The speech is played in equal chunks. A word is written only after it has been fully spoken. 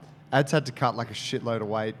Ad's had to cut like a shitload of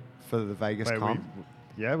weight for the Vegas Wait, comp.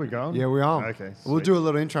 we're going? Yeah, we are. Okay. We'll sweet. do a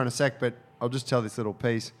little intro in a sec, but I'll just tell this little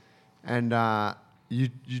piece. And you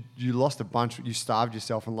lost a bunch. You starved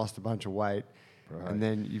yourself and lost a bunch of weight. Right. And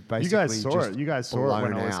then you You basically guys saw it. You guys saw it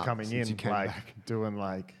when blown I was out coming since you in, came like back. doing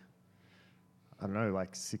like, I don't know,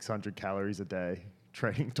 like 600 calories a day,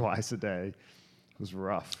 training twice a day. It was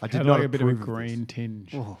rough. I did Had not like a bit of a approve this. green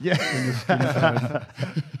tinge. Yeah.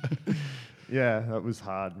 Yeah, that was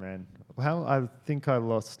hard, man. I think I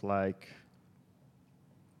lost like,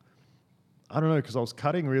 I don't know, because I was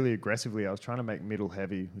cutting really aggressively. I was trying to make middle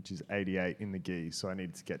heavy, which is 88 in the gi, so I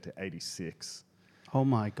needed to get to 86. Oh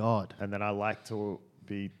my God. And then I like to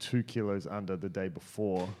be 2 kilos under the day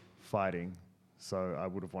before fighting, so I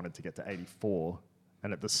would have wanted to get to 84.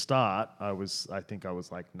 And at the start, I think I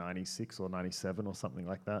was like 96 or 97 or something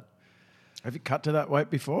like that. Have you cut to that weight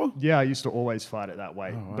before? Yeah, I used to always fight at that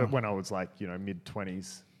weight, Oh, wow. but when I was like,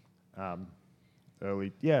 mid-20s,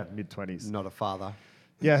 mid-20s. Not a father.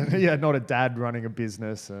 Yeah, not a dad running a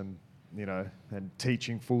business and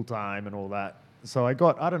teaching full-time and all that. So I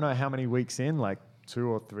got, I don't know how many weeks in, like 2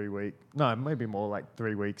 or 3 weeks. No, maybe more, like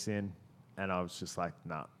 3 weeks in. And I was just like,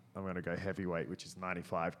 nah, I'm going to go heavyweight, which is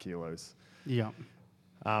 95 kilos. Yeah.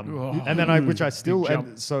 And then I still, jump.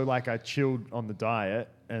 and so like I chilled on the diet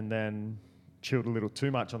and then chilled a little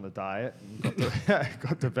too much on the diet and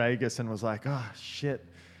got to Vegas and was like, oh shit,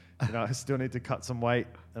 I still need to cut some weight.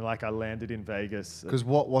 And like I landed in Vegas. Because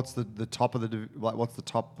what's the top of what's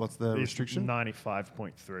the It's restriction?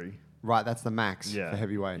 95.3. Right, that's the max Yeah. for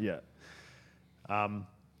heavyweight. Yeah. And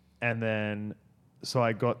then, so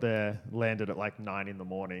I got there, landed at like 9 in the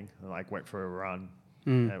morning and like went for a run.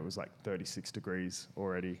 And it was like 36 degrees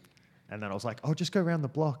already. And then I was like, oh, just go around the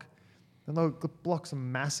block. And the blocks are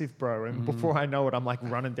massive, bro. And before I know it, I'm like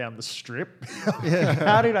running down the strip.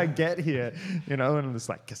 How did I get here? And there's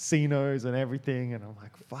like casinos and everything. And I'm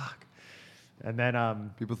like, fuck. And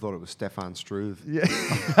then, People thought it was Stefan Struve. yeah.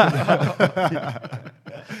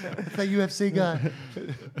 The UFC guy.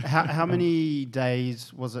 How many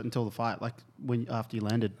days was it until the fight? Like after you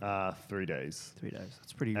landed? 3 days. 3 days.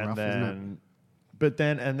 That's pretty And rough, isn't it?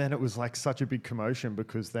 then it was like such a big commotion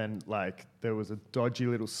because then like there was a dodgy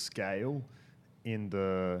little scale in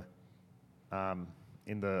the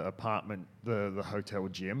apartment, the hotel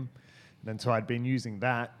gym. And then so I'd been using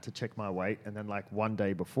that to check my weight. And then like one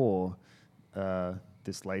day before,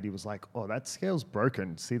 this lady was like, oh, that scale's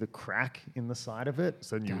broken. See the crack in the side of it?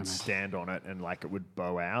 So then you would stand on it and like it would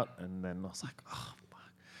bow out. And then I was like, oh, fuck.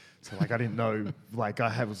 So like I didn't know, like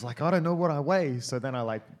was like, I don't know what I weigh. So then I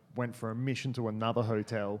like went for a mission to another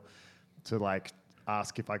hotel to like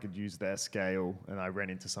ask if I could use their scale. And I ran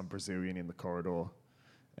into some Brazilian in the corridor.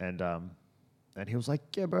 And he was like,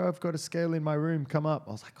 yeah, bro, I've got a scale in my room. Come up.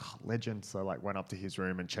 I was like, oh, legend. So I like went up to his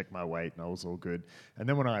room and checked my weight and I was all good. And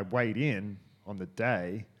then when I weighed in on the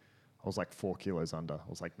day, I was like 4 kilos under. I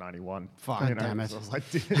was like 91. Fuck, damn it. So I was like,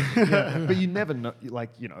 yeah. But you never know.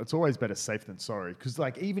 It's always better safe than sorry. Because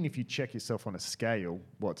like even if you check yourself on a scale,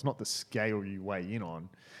 well, it's not the scale you weigh in on.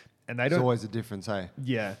 And they There's don't. always a difference, hey?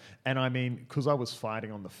 Yeah. And I mean, because I was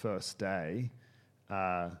fighting on the first day,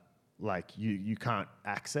 like you can't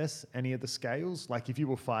access any of the scales. Like if you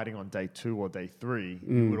were fighting on day 2 or day 3,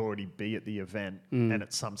 you would already be at the event. And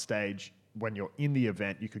at some stage when you're in the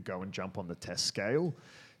event, you could go and jump on the test scale.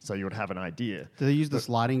 So you would have an idea. Do they use the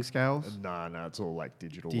sliding scales? No, it's all like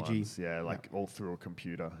digital Digi. ones. Yeah, like all through a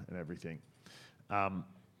computer and everything.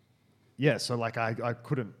 So like I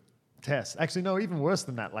couldn't test. Actually, no, even worse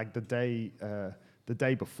than that. Like the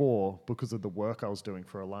day before, because of the work I was doing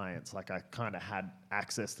for Alliance, like I kind of had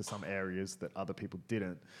access to some areas that other people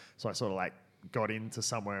didn't. So I sort of like got into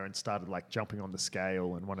somewhere and started like jumping on the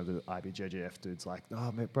scale, and one of the IBJJF dudes like,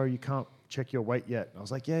 oh man, bro, you can't check your weight yet. And I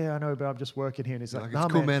was like, yeah, I know, but I'm just working here. And he's like, It's nah,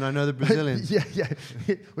 cool, man. I know the Brazilians. yeah.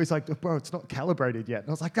 He's like, bro, it's not calibrated yet. And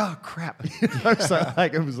I was like, oh crap. So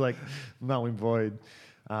like it was like null and void.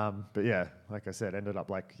 But yeah, like I said, ended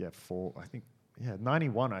up like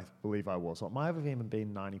 91, I believe I was. So it might have even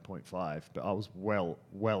been 90.5, but I was well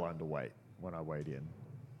underweight when I weighed in.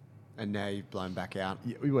 And now you've blown back out.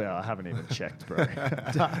 Yeah, well, I haven't even checked, bro.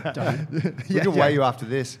 We can weigh you after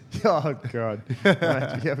this. Oh God!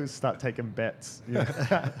 Yeah, we'll start taking bets.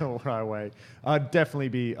 What I weigh. I'd definitely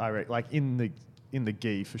be irate. Like in the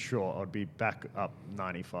gi for sure. I'd be back up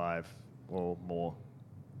 95 or more,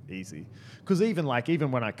 easy. Because even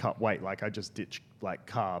when I cut weight, like I just ditch like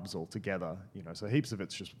carbs altogether. So heaps of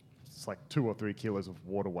it's like 2 or 3 kilos of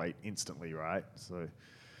water weight instantly, right? So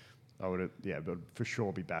I would but for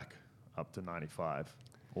sure be back up to 95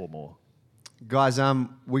 or more. Guys,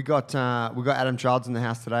 we got Adam Childs in the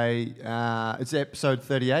house today. It's episode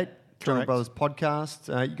 38. Jungle Correct. Brothers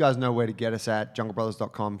Podcast. You guys know where to get us at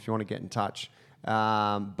junglebrothers.com if you want to get in touch.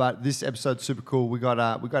 But this episode's super cool. We got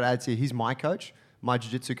Ads here. He's my coach, my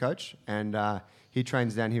jiu-jitsu coach, and he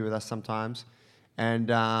trains down here with us sometimes. And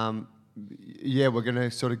yeah, we're going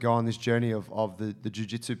to sort of go on this journey of the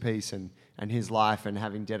jiu-jitsu piece and his life and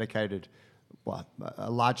having dedicated a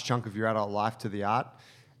large chunk of your adult life to the art.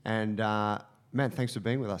 And man, thanks for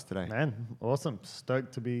being with us today. Man, awesome.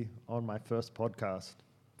 Stoked to be on my first podcast.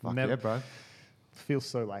 Fuck yeah, bro. Feels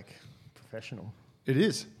so like professional. It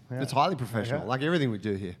is. Yeah. It's highly professional, Yeah. like everything we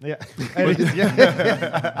do here. Yeah. It is,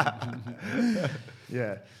 yeah.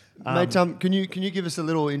 Yeah. Mate, can you give us a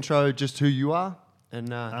little intro, just who you are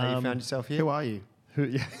and how you found yourself here? Who are you?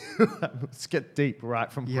 Yeah. Let's get deep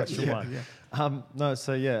right from question one. No,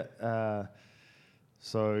 so yeah.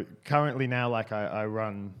 So currently now, like I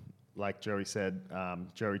run, like Joey said,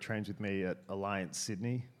 Joey trains with me at Alliance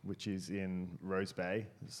Sydney, which is in Rose Bay.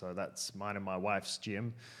 So that's mine and my wife's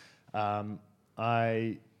gym.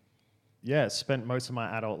 I spent most of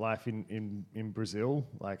my adult life in Brazil.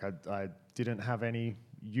 Like I didn't have any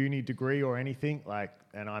uni degree or anything,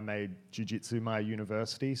 and I made jiu-jitsu my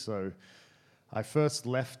university. So I first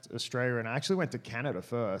left Australia and I actually went to Canada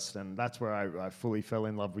first, and that's where I fully fell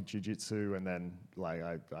in love with jiu-jitsu. And then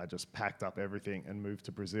I just packed up everything and moved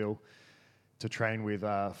to Brazil to train with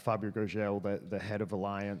Fabio Gurgel, the head of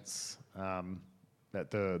Alliance, at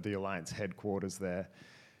the Alliance headquarters there.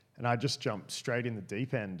 And I just jumped straight in the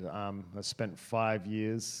deep end. I spent 5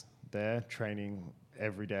 years there training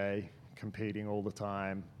every day, competing all the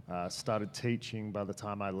time, started teaching by the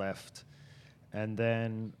time I left. And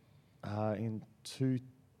then in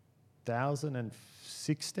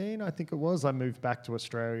 2016, I think it was, I moved back to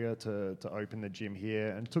Australia to open the gym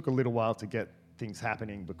here, and it took a little while to get things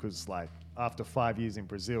happening because after 5 years in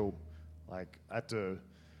Brazil, I had to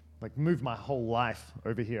move my whole life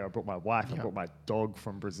over here. I brought my wife, I brought my dog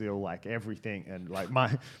from Brazil, everything. And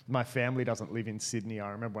my family doesn't live in Sydney.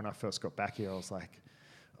 I remember when I first got back here, I was like,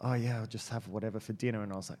 oh yeah, I'll just have whatever for dinner.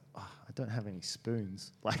 And I was like, oh, I don't have any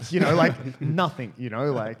spoons. Nothing,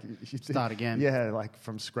 Start again. Yeah,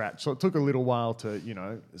 from scratch. So it took a little while to,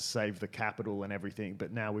 save the capital and everything.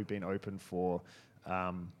 But now we've been open for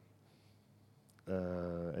a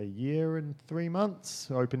year and 3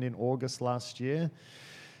 months. Opened in August last year.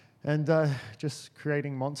 And just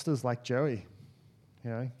creating monsters like Joey,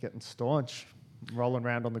 getting staunch, rolling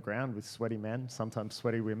around on the ground with sweaty men, sometimes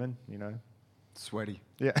sweaty women, Sweaty.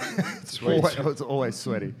 Yeah, it's always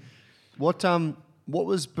sweaty. What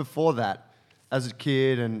was before that as a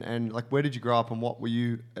kid and where did you grow up and what were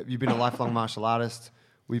you? Have you been a lifelong martial artist?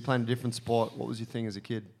 Were you playing a different sport? What was your thing as a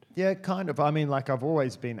kid? Yeah, kind of. I mean, I've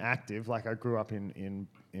always been active. I grew up in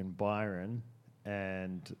Byron.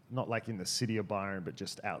 And not in the city of Byron, but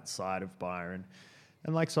just outside of Byron.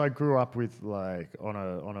 And so I grew up with on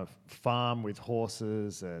a farm with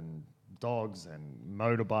horses and dogs and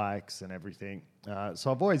motorbikes and everything. So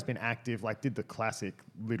I've always been active, did the classic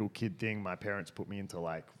little kid thing. My parents put me into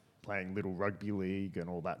playing little rugby league and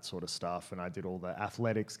all that sort of stuff. And I did all the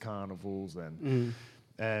athletics carnivals and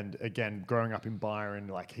again, growing up in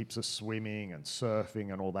Byron, heaps of swimming and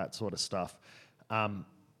surfing and all that sort of stuff.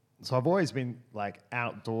 So I've always been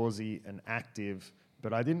outdoorsy and active,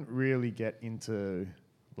 but I didn't really get into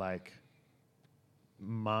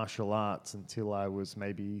martial arts until I was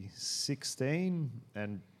maybe 16.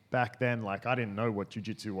 And back then, I didn't know what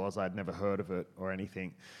jiu-jitsu was. I'd never heard of it or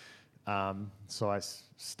anything. So I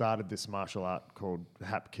started this martial art called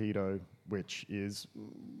Hapkido, which is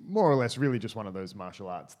more or less really just one of those martial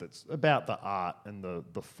arts that's about the art and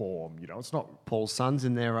the form. It's not... Paul's son's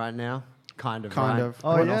in there right now. Kind of.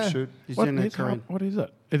 Oh, One yeah. offshoot. He's What doing a is, Korean. what is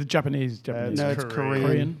it? Is it Japanese? No, it's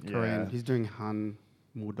Korean. Korean. Yeah. He's doing Han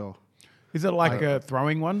Mudo. Is it a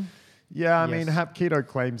throwing one? Yeah, I mean, Yes. Hapkido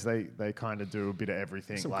claims they kind of do a bit of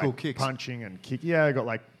everything, Some cool kicks. punching and kick. Yeah, I got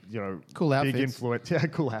Cool big outfits. influence. Yeah,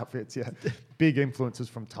 cool outfits. Yeah, big influences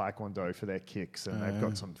from Taekwondo for their kicks, and they've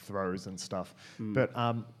got some throws and stuff. But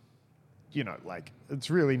it's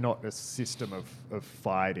really not a system of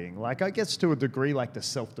fighting. I guess to a degree, the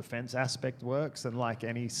self-defense aspect works, and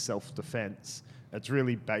any self-defense, it's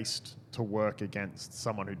really based to work against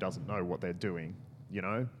someone who doesn't know what they're doing.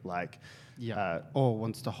 Or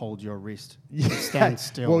wants to hold your wrist. Yeah. Stand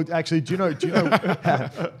still. Well, actually, do you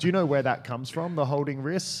know where that comes from? The holding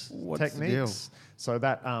wrists What's the techniques. So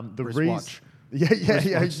that the Wristwatch.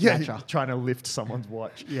 Yeah. snatcher. Trying to lift someone's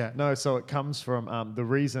watch. Yeah. No, so it comes from the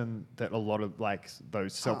reason that a lot of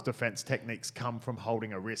those self-defense techniques come from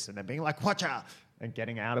holding a wrist and then being "Watcha!" and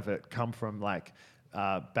getting out of it come from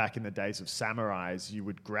back in the days of samurais, you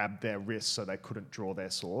would grab their wrists so they couldn't draw their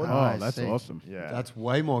sword. Oh, I that's see. awesome. Yeah. That's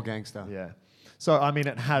way more gangster. Yeah. So, I mean,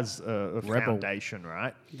 it has a Rebel. foundation,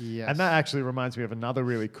 right? Yes. And that actually reminds me of another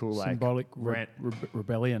really cool, like, Symbolic rant.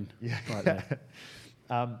 rebellion. Yeah. Right there.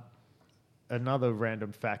 Another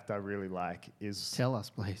random fact I really like is Tell us,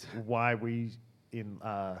 please. why we, in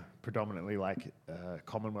predominantly like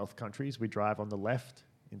Commonwealth countries, we drive on the left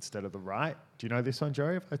instead of the right. Do you know this one,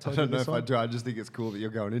 Joey? Have I I told don't you know this if one? I do. I just think it's cool that you're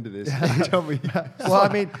going into this. Tell me. Well,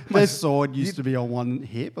 I mean, My there's sword used to be on one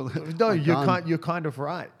hip. no, My you're gun. you're kind of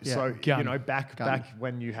right. Yeah. So Gun. you know, back Gun.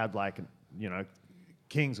 when you had like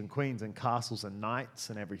kings and queens and castles and knights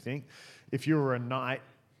and everything, if you were a knight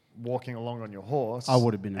walking along on your horse, I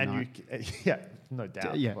would have been a and knight. yeah, no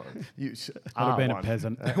doubt. Yeah. Well, you I'd have been one. a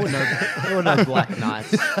peasant. There were no black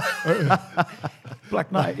knights. Black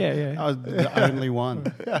Knight, yeah, I yeah. was the only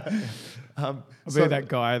one. I'll be so- that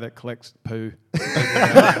guy that collects poo.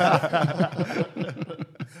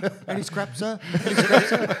 Any scrap, sir?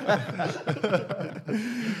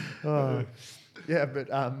 Yeah, but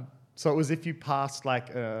so it was if you passed like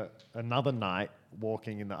another knight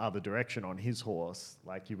walking in the other direction on his horse,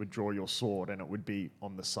 like you would draw your sword and it would be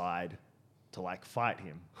on the side to like fight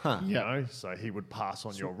him. Huh. You Yeah. know, so he would pass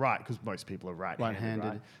on your right because most people are right-handed, Right-handed.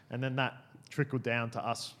 right? And then that trickled down to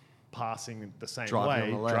us passing the same Driving on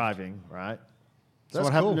way, the left. driving, right? So That's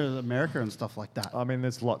what happened cool. to America and stuff like that? I mean,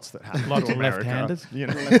 there's lots that happen. Lots to of America, left-handers? You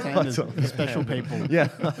know, Left-handed, lots of special people. Yeah,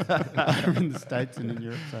 in the States and in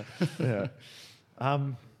Europe. So. yeah.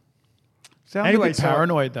 Sounds Anyway, a bit so-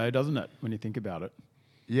 paranoid though, doesn't it? When you think about it,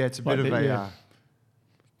 Yeah, it's a Like bit of the- a. yeah.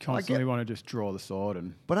 I constantly get- want to just draw the sword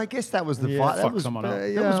and But I guess that was the Yeah, fight. That fuck was, someone up. that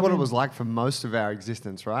Yeah, was I what it mean- was like for most of our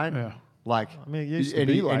existence, right? Yeah. Like, I mean, it used to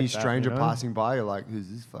any be like any that, stranger you know? passing by, you're like, who's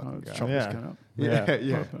this oh, fucking it's guy? chop Yeah. this gun up. Yeah,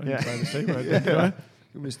 yeah. Yeah. You want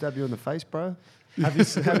me to stab you in the face, bro? Have you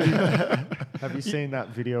seen that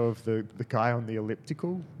video of the guy on the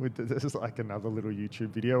elliptical? There's like another little YouTube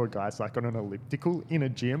video. A guy's like on an elliptical in a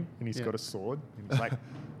gym and he's Yeah. got a sword. And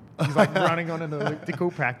he's like running on an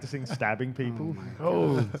elliptical, practicing stabbing people.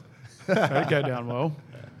 Oh, that'd go down well.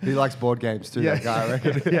 He likes board games too, that guy, I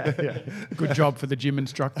reckon. yeah. Good job for the gym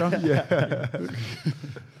instructor.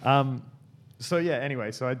 So yeah.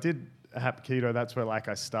 Anyway, so I did Hapkido. That's where like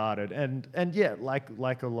I started, and yeah,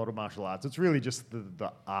 like a lot of martial arts, it's really just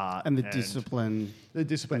the art And the discipline. The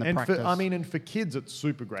discipline. and the And for, practice. and for kids, it's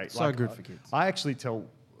super great. So good for kids. I actually tell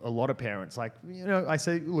a lot of parents, like, I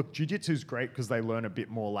say, look, jiu-jitsu is great because they learn a bit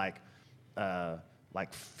more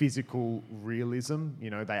like physical realism.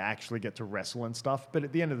 They actually get to wrestle and stuff. But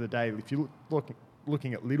at the end of the day, if you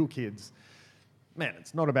looking at little kids, man,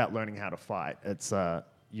 it's not about learning how to fight. It's,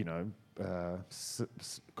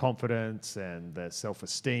 confidence and their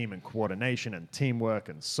self-esteem and coordination and teamwork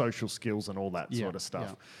and social skills and all that Yeah, sort of stuff.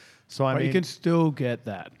 yeah. So I But mean, you can still get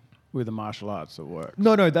that with the martial arts at work.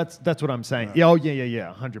 no, that's what I'm saying. Yeah,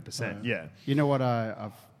 100%. Yeah. You know what?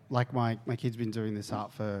 I've like my kid's been doing this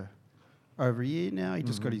art for over a year now. He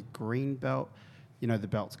just got his green belt. The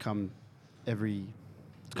belts come every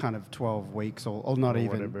kind of 12 weeks or not Or even.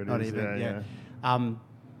 whatever it Not is, even. yeah,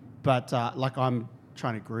 But like I'm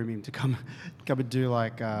trying to groom him to come and do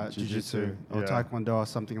like Jiu-jitsu, jiu-jitsu or yeah. taekwondo or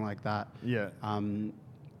something like that. Yeah.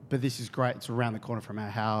 But this is great. It's around the corner from our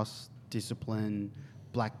house. Discipline,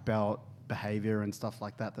 black belt, behavior and stuff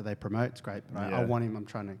like that they promote. It's great. But I Yeah. want him. I'm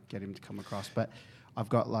trying to get him to come across. But I've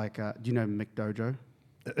got like, do you know McDojo?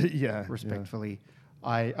 Yeah. Respectfully,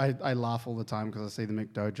 I laugh all the time because I see the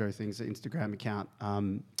McDojo things, the Instagram account,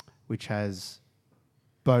 which has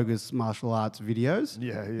bogus martial arts videos.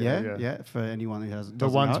 Yeah. For anyone who has The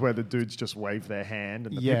doesn't ones know. where the dudes just wave their hand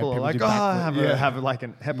and the Yeah, people are people like, do backflip. have like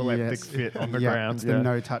an epileptic Yes. fit on the Yeah, ground. It's the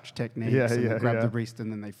no touch techniques. Yeah, and yeah, they grab yeah. the wrist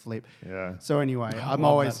and then they flip. Yeah. So anyway, I I'm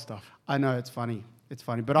love always. that stuff. I know it's funny. It's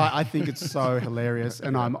funny, but I think it's so hilarious,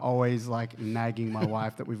 and I'm always like nagging my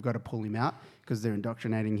wife that we've got to pull him out because they're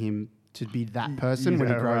indoctrinating him to be that person when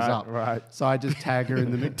he Yeah, grows right, up. right. So I just tag her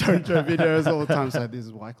in the McDojo videos all the time. So this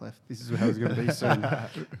is Wyclef. This is how he's going to be soon.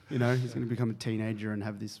 He's going to become a teenager and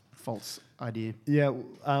have this false idea. Yeah,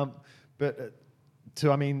 but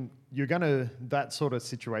you're gonna, that sort of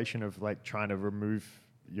situation of like trying to remove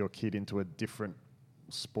your kid into a different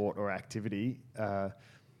sport or activity.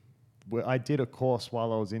 I did a course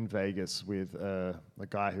while I was in Vegas with a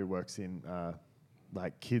guy who works in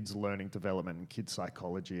like kids learning development and kids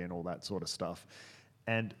psychology and all that sort of stuff.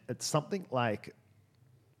 And it's something like,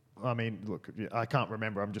 look, I can't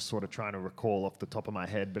remember. I'm just sort of trying to recall off the top of my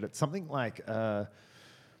head, but it's something like, I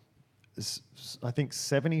think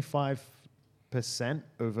 75%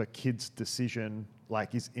 of a kid's decision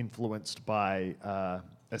like is influenced by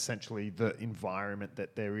essentially the environment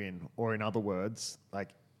that they're in. Or in other words, like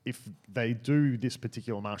if they do this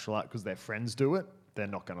particular martial art because their friends do it, they're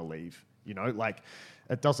not going to leave. You know, like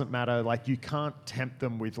it doesn't matter. Like you can't tempt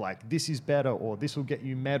them with like, this is better, or this will get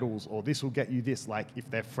you medals, or this will get you this. Like if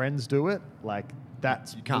their friends do it, like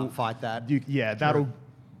that's... You can't fight that. That'll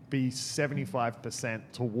be 75%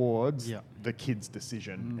 towards Yeah. the kid's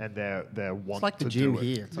decision and their want It's like the to gym do it.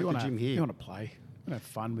 here. It's like the gym You here. want to play. You want to have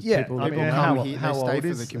fun with Yeah, people. I mean, People how- come here, how they stay old for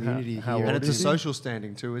is- the community how here. old And it's a is he? social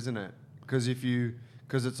standing too, isn't it? Because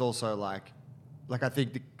because it's also like I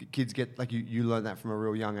think the kids get, like you learn that from a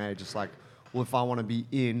real young age. It's like, well, if I want to be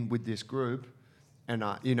in with this group and,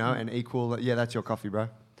 and equal, yeah, that's your coffee, bro.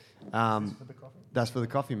 That's for the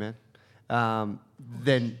coffee, man.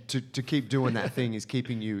 Then to keep doing that thing is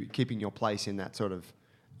keeping your place in that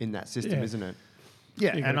in that system, Yeah. isn't it?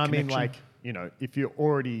 Yeah, You got and a I mean, connection. like, you know, if you're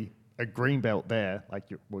already a green belt there, like,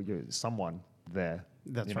 you're someone there.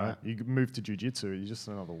 That's you know? right. You move to jiu-jitsu, you're just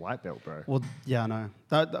another white belt, bro. Well, yeah, I know.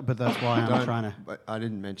 But that's why I'm trying to... But I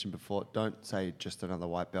didn't mention before. Don't say just another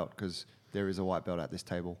white belt, because there is a white belt at this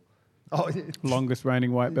table. Oh, Longest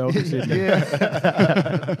reigning white belt in Sydney.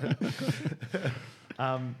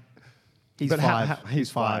 He's but five. he's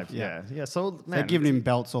five. Yeah. So, man, They're giving him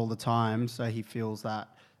belts all the time, so he feels that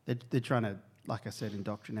they're trying to, like I said,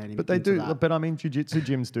 indoctrinate him. But they into do. that. But I mean, jiu-jitsu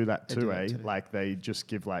gyms do that They too, do eh? that too. Like they just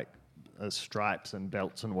give like stripes and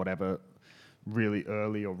belts and whatever really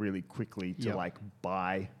early or really quickly to Yep. like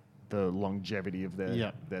buy the longevity of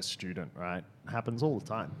their student. Right? Happens all the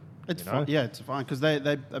time. It's you know? fine. Yeah, it's fine because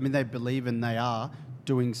they believe and they are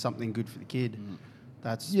doing something good for the kid.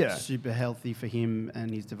 That's Yeah. super healthy for him and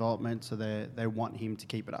his development. So they want him to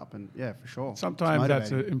keep it up, and yeah, for sure. It's Sometimes that's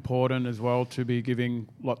motivating. important as well, to be giving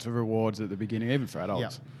lots of rewards at the beginning, even for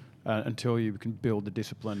adults, until you can build the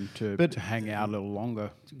discipline to hang out a little longer.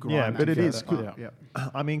 Grind Yeah, that but it further is up. good. Yeah.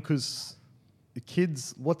 I mean, because the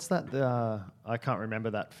kids, what's that? I can't remember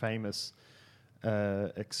that famous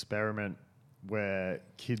experiment where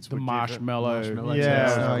kids The were marshmallow. marshmallow Yeah,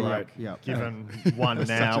 test. given, Oh, right. yeah. given one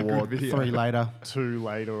now or 3 later. 2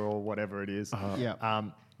 later or whatever it is. Yeah.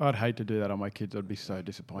 I'd hate to do that on my kids. I'd be so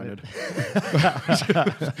disappointed. It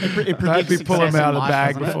I'd be predicts pulling them success out in of the life,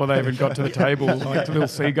 doesn't doesn't it? before they even got to the table, like little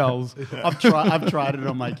seagulls. I've tried it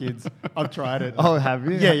on my kids. I've tried it. Oh, have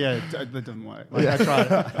you? Yeah. That doesn't work. Like, I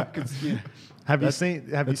tried it. 'Cause, yeah. Have you seen?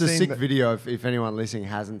 Have you It's a seen? sick that- video if anyone listening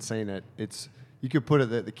hasn't seen it. You could put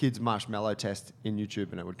it the kids marshmallow test in YouTube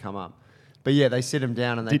and it would come up. But yeah, they sit them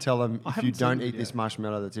down and they tell them, I if haven't you seen don't the eat video. this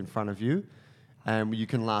marshmallow that's in front of you, and you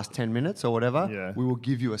can last 10 minutes or whatever, Yeah. we will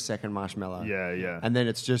give you a second marshmallow. Yeah. And then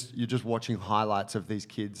you're just watching highlights of these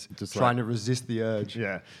kids Just trying like- to resist the urge.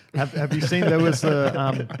 Yeah. Have you seen there was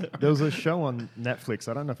a show on Netflix.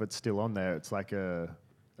 I don't know if it's still on there. It's like a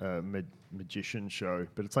magician show,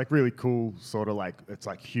 but it's like really cool. Sort of like it's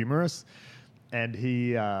like humorous, and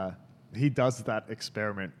he does that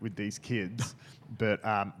experiment with these kids, but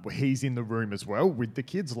he's in the room as well with the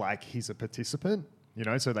kids, like he's a participant. You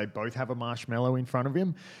know, so they both have a marshmallow in front of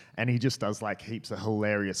him, and he just does like heaps of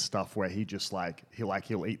hilarious stuff where he just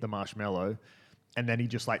he'll eat the marshmallow, and then he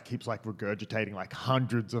just like keeps like regurgitating like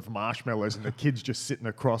hundreds of marshmallows, and the kid's just sitting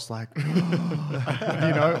across like, you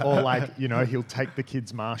know, or like, you know, he'll take the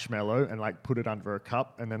kid's marshmallow and like put it under a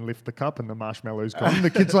cup and then lift the cup and the marshmallow's gone. And the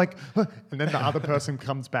kid's like, huh. And then the other person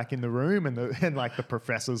comes back in the room and like the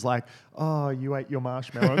professor's like, oh, you ate your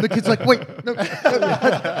marshmallow. And the kid's like, wait, no.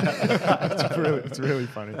 It's really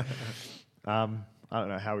funny. I don't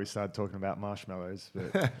know how we started talking about marshmallows,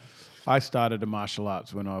 but I started a martial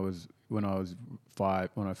arts when I was 5.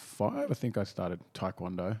 When I was 5, I think I started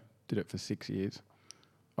Taekwondo. Did it for 6 years.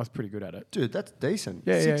 I was pretty good at it. Dude, that's decent.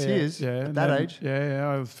 Yeah, 6 yeah, years yeah. at And that then- age. Yeah,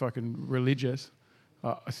 I was fucking religious.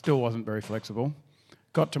 I still wasn't very flexible.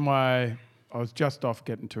 I was just off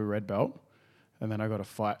getting to a red belt, and then I got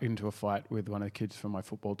into a fight with one of the kids from my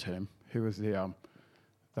football team, who was the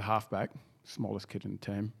halfback, smallest kid in the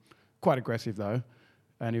team. Quite aggressive though,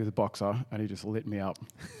 and he was a boxer, and he just lit me up.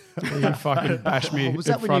 He fucking bashed me Was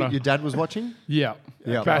in that front when of... your dad was watching? Yeah.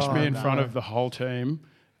 Yeah. Bashed me Oh, in front of the whole team.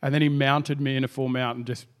 And then he mounted me in a full mount and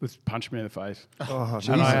just was punched me in the face. oh,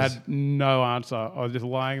 And I Jesus. had no answer. I was just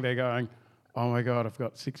lying there going, oh my God, I've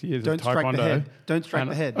got 6 years Don't of strike Taekwondo. the head. Don't strike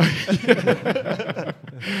And the head.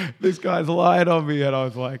 This guy's lying on me. And I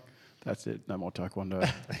was like, that's it, no more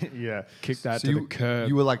Taekwondo. yeah. Kick that So to you, the curb.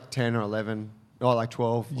 you were like 10 or 11, or like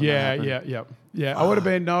 12. when that Yeah. happened? I would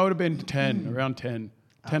have been 10, around 10,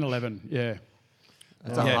 10, 11, yeah.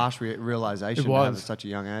 It's a Yeah. harsh realization It to have at was. such a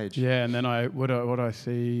young age. Yeah, and then what I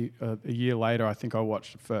see a year later, I think I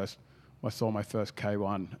watched the first I saw my first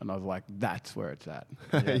K1, and I was like, "That's where it's at."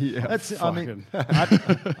 Yeah. That's, I mean,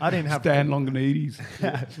 Fucking I didn't have Stan Longanides.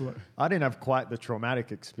 I didn't have quite the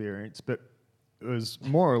traumatic experience, but it was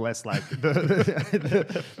more or less like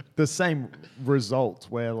the same result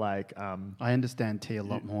where like I understand T a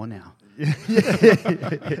lot more now.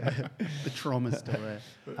 The trauma still there.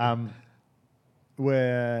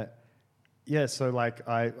 where yeah, so like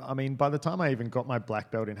I mean by the time I even got my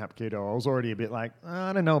black belt in Hapkido, I was already a bit like,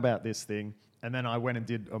 I don't know about this thing. And then I went and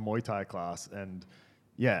did a Muay Thai class, and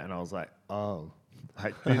yeah, and I was like, oh,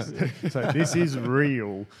 like this, so this is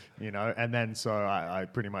real, you know. And then so I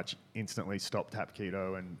pretty much instantly stopped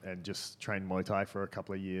Hapkido and just trained Muay Thai for a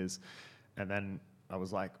couple of years. And then I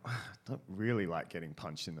was like, I don't really like getting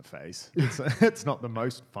punched in the face. It's not the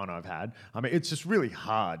most fun I've had. I mean, it's just really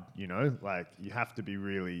hard, you know, like you have to be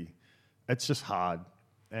really, it's just hard.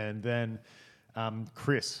 And then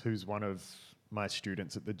Chris, who's one of my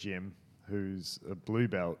students at the gym, who's a blue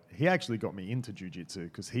belt, he actually got me into jiu-jitsu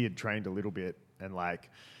because he had trained a little bit, and like,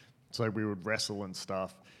 so we would wrestle and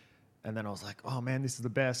stuff. And then I was like, oh man, this is the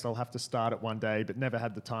best. I'll have to start it one day, but never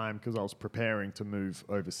had the time because I was preparing to move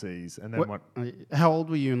overseas. And then How old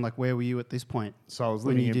were you and like where were you at this point? So I was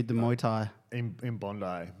when living you did the Muay Thai. in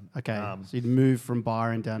Bondi. Okay, so you'd moved from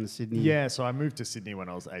Byron down to Sydney. Yeah, so I moved to Sydney when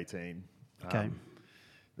I was 18. Okay.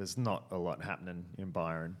 There's not a lot happening in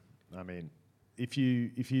Byron. I mean, if you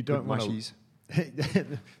don't want mushies.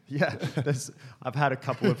 yeah, I've had a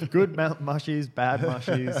couple of good mushies, bad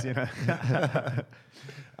mushies, you know.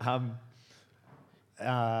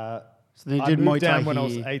 So then you I did moved Muay Thai down when I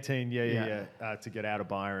was here. 18, to get out of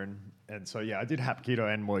Byron. And so, yeah, I did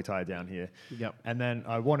Hapkido and Muay Thai down here. Yep. And then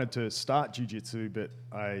I wanted to start Jiu-Jitsu, but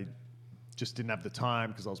I just didn't have the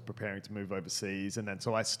time because I was preparing to move overseas. And then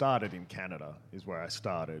so I started in Canada is where I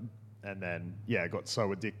started. And then, yeah, I got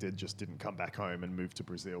so addicted, just didn't come back home and moved to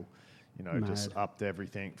Brazil. You know, just Mad. upped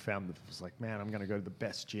everything, was like, man, I'm going to go to the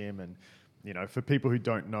best gym. And, you know, for people who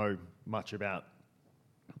don't know much about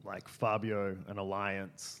like Fabio and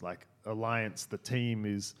Alliance, like Alliance, the team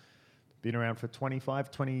is been around for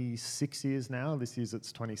 26 years now. This year's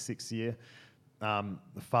its 26th year.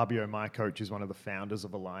 Fabio, my coach, is one of the founders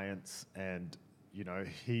of Alliance, and, you know,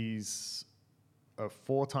 he's a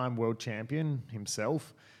 4-time world champion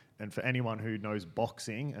himself. And for anyone who knows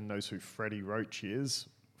boxing and knows who Freddie Roach is,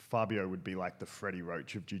 Fabio would be like the Freddie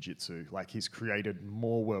Roach of jiu-jitsu. Like, he's created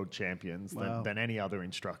more world champions than any other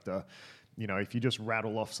instructor. You know, if you just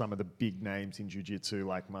rattle off some of the big names in jiu-jitsu,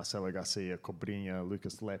 like Marcelo Garcia, Cobrinha,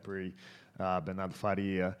 Lucas Lepri, Bernardo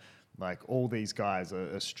Faria, like all these guys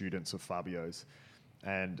are students of Fabio's.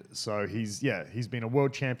 And so he's been a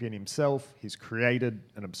world champion himself. He's created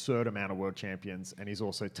an absurd amount of world champions, and he's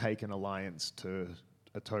also taken Alliance to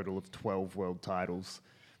a total of 12 world titles,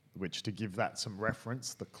 which, to give that some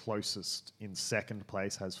reference, the closest in second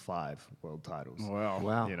place has 5 world titles.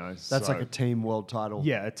 Wow. You know, That's so- like a team world title.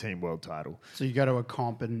 Yeah, a team world title. So you go to a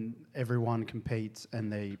comp and everyone competes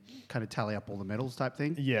and they kind of tally up all the medals type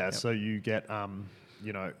thing? Yeah, so you get, at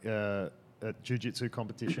jiu-jitsu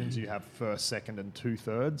competitions, you have first, second, and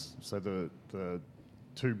 2/3. So the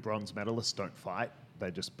 2 bronze medalists don't fight;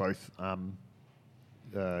 they just both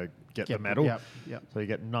get the medal. Yep. So you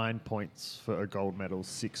get 9 points for a gold medal,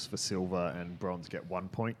 6 for silver, and bronze get 1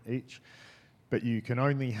 point each. But you can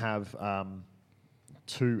only have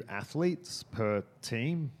 2 athletes per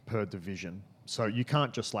team per division. So you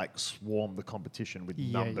can't just like swarm the competition with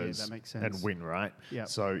numbers that makes and sense. win, right? Yep.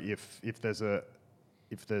 So if there's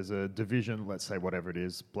a division, let's say whatever it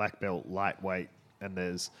is, black belt, lightweight, and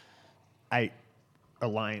there's 8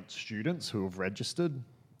 Alliance students who have registered,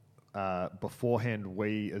 beforehand,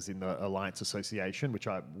 we, as in the Alliance Association, which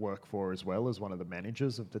I work for as well as one of the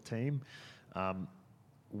managers of the team,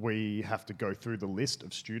 we have to go through the list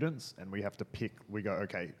of students and we have to pick, we go,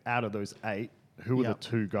 okay, out of those 8, who are the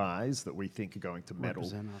 2 guys that we think are going to medal?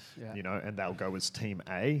 Represent us, yeah. You know, and they'll go as team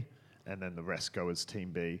A, and then the rest go as team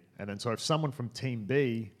B. And then so if someone from team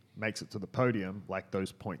B makes it to the podium, like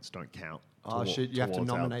those points don't count. Oh shit! You have to towards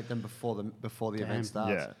our- nominate them before the Damn. event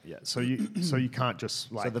starts. Yeah. So you can't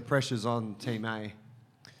just like. So the pressure's on Team A.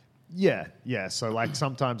 Yeah. So like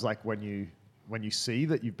sometimes like when you see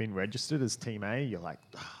that you've been registered as team A, you're like,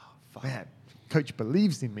 oh, man, coach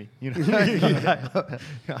believes in me. You know,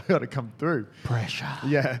 I got to come through. Pressure.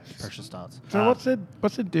 Yeah. Pressure starts. So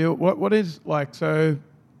what's the deal? What is like, so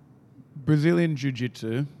Brazilian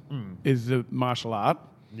Jiu-Jitsu is the martial art.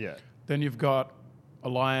 Yeah. Then you've got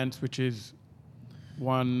Alliance, which is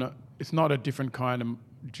one. It's not a different kind of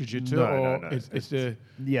jiu-jitsu, No. it's the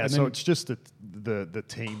Yeah. and So then- it's just the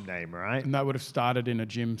team name, right? and that would have started in a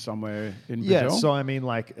gym somewhere in Yeah, Brazil. so I mean,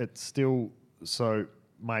 like, it's still, so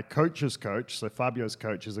my coach's coach, so Fabio's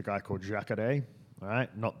coach is a guy called Jacare, all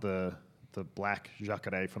right? Not the black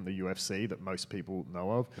Jacare from the UFC that most people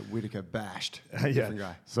know of. That Whitaker bashed. Yeah. Different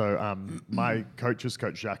guy. So my coach's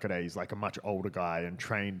coach, Jacare, is like a much older guy and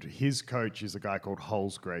trained. His coach is a guy called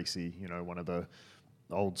Holes Gracie, one of the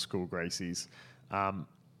old school Gracies.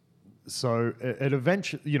 So it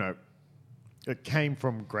eventually, it came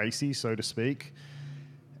from Gracie, so to speak.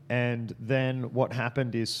 And then what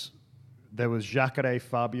happened is there was Jacare,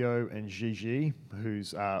 Fabio, and Gigi,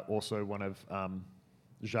 who's also one of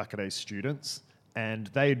Jacare's students. And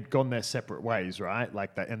they'd gone their separate ways, right?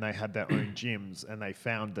 Like that, and they had their own gyms, and they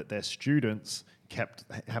found that their students kept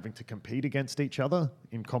having to compete against each other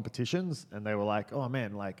in competitions. And they were like, oh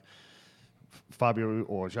man, like Fabio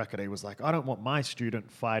or Jacare was like, I don't want my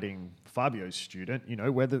student fighting Fabio's student.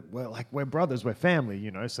 We're brothers, we're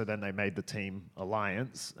family. So then they made the team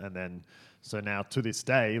alliance, and then so now to this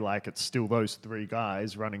day, like it's still those three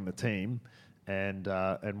guys running the team. And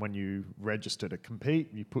when you register to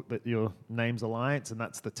compete, you put your name's alliance, and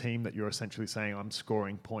that's the team that you're essentially saying, I'm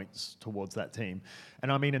scoring points towards that team.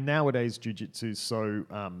 And I mean, and nowadays jiu-jitsu is so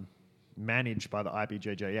managed by the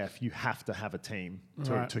IBJJF, you have to have a team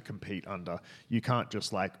to compete under. You can't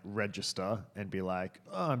just like register and be like,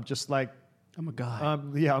 oh, I'm just like, I'm a guy.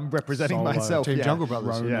 I'm representing Solo. myself. Team yeah. Jungle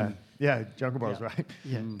Brothers. Yeah, Jungle Brothers, right?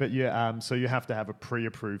 Yeah. But so you have to have a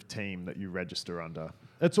pre-approved team that you register under.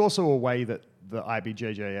 It's also a way that the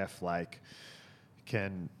IBJJF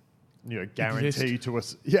can guarantee Exist. to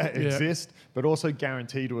us, exist, but also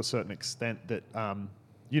guarantee to a certain extent that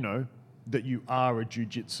that you are a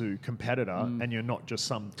jiu-jitsu competitor and you're not just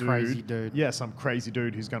some dude. Crazy dude. Yeah, some crazy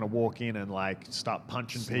dude who's going to walk in and start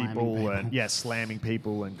punching Slamming people and slamming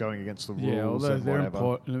people and going against the rules. Yeah, although and they're whatever.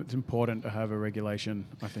 important, it's important to have a regulation,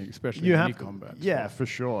 I think, especially You in have any to, combat. yeah, for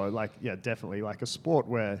sure. Definitely. Like a sport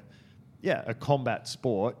where, a combat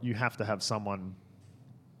sport, you have to have someone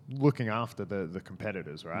looking after the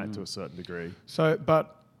competitors, right, to a certain degree. So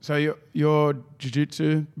your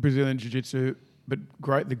jiu-jitsu, Brazilian jiu-jitsu, but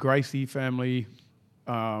the Gracie family,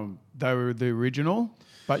 they were the original,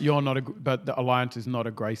 but you're not. But the alliance is not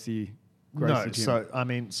a Gracie No,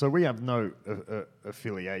 gym. so we have no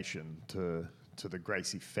affiliation to the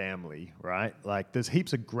Gracie family, right? Like there's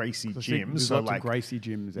heaps of Gracie gyms. There's So lots of Gracie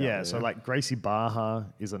gyms out there. so like Gracie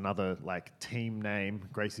Barra is another like team name.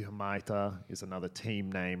 Gracie Hamaita is another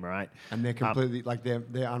team name, right? And they're completely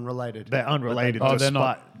they're unrelated. They're unrelated, Oh,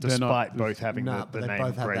 despite both having No, the but they name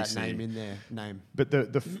both have Gracie. that name in their name. But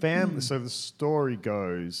the family, so the story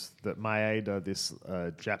goes that Maeda, this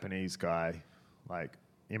Japanese guy, like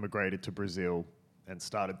immigrated to Brazil and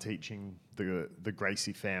started teaching the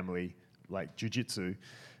Gracie family like jiu-jitsu,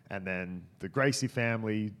 and then the Gracie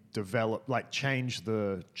family changed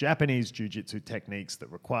the Japanese jiu-jitsu techniques that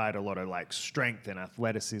required a lot of like strength and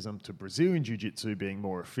athleticism to Brazilian jiu-jitsu being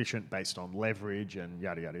more efficient based on leverage and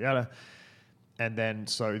yada yada yada. And then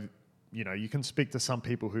so you can speak to some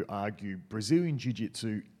people who argue Brazilian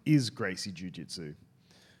jiu-jitsu is Gracie jiu-jitsu.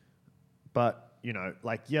 But,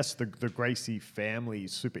 yes, the Gracie family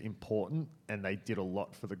is super important and they did a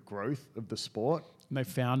lot for the growth of the sport. And they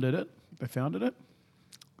founded it.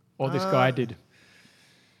 Or this guy did.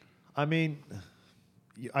 I mean,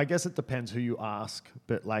 I guess it depends who you ask,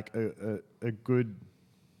 but like a good,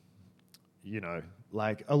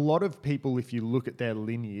 like a lot of people, if you look at their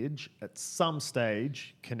lineage, at some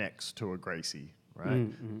stage connects to a Gracie, right?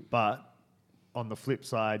 But on the flip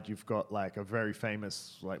side, you've got like a very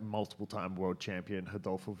famous, like multiple-time world champion,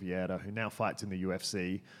 Rodolfo Vieira, who now fights in the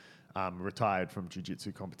UFC, retired from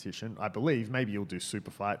jiu-jitsu competition. I believe maybe he'll do super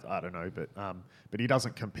fights. I don't know, but he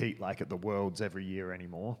doesn't compete like at the Worlds every year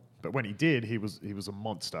anymore. But when he did, he was a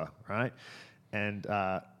monster, right? And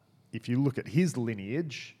if you look at his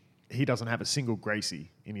lineage, he doesn't have a single Gracie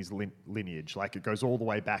in his lineage. Like it goes all the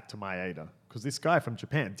way back to Maeda. Because this guy from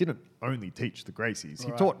Japan didn't only teach the Gracies.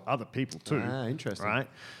 He taught other people too. Ah, interesting. Right?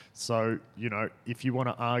 So, if you want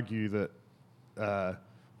to argue that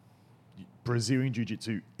Brazilian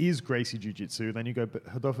Jiu-Jitsu is Gracie Jiu-Jitsu, then you go, but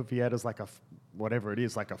Rodolfo Vieira's like whatever it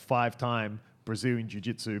is, like a 5-time Brazilian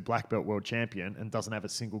Jiu-Jitsu black belt world champion and doesn't have a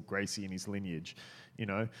single Gracie in his lineage.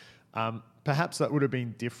 Perhaps that would have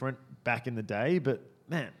been different back in the day, but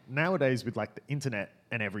man, nowadays with like the internet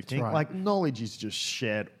and everything, right. like knowledge is just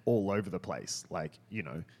shared all over the place. Like,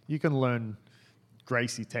 you can learn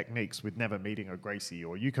Gracie techniques with never meeting a Gracie,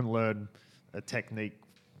 or you can learn a technique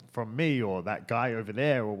from me or that guy over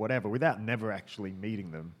there or whatever without never actually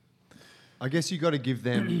meeting them. I guess you got to give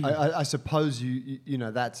them. I suppose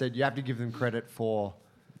that said, you have to give them credit for.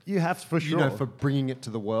 You have for sure for bringing it to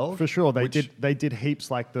the world. For sure, they did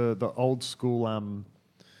heaps like the old school.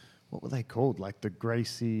 what were they called? Like the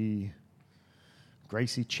Gracie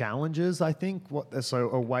Challenges, I think. So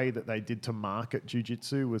a way that they did to market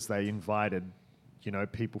jiu-jitsu was they invited,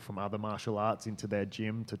 people from other martial arts into their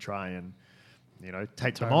gym to try and,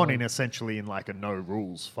 take them on in essentially in like a no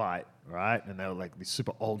rules fight, right? And they were like this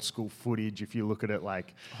super old school footage. If you look at it,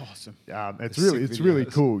 like Awesome. it's really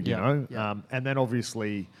cool, you know. Yeah. And then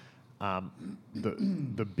obviously.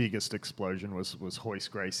 The biggest explosion was Royce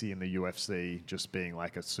Gracie in the UFC, just being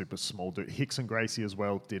like a super small dude. Rickson Gracie as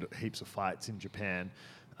well did heaps of fights in Japan,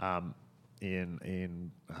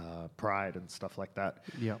 in Pride and stuff like that.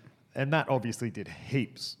 Yeah. And that obviously did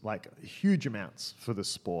heaps, like huge amounts for the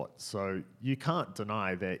sport. So you can't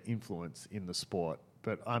deny their influence in the sport.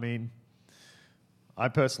 But I mean, I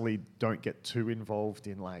personally don't get too involved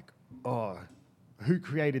in like, who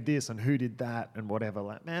created this and who did that and whatever.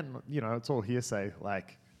 Like, man, it's all hearsay.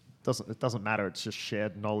 Like, it doesn't matter. It's just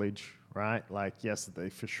shared knowledge, right? Like, yes,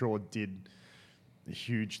 they for sure did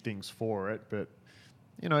huge things for it, but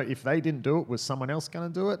if they didn't do it, was someone else going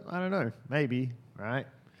to do it? I don't know. Maybe, right?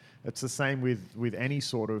 It's the same with any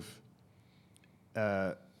sort of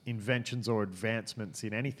inventions or advancements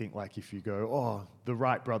in anything. Like if you go, the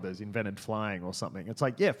Wright brothers invented flying or something. It's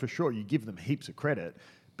like, yeah, for sure, you give them heaps of credit.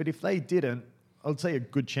 But if they didn't, I would say a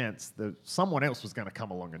good chance that someone else was going to come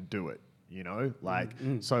along and do it,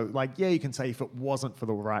 So, like, yeah, you can say if it wasn't for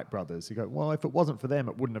the Wright brothers, you go, well, if it wasn't for them,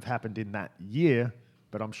 it wouldn't have happened in that year,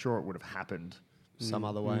 but I'm sure it would have happened some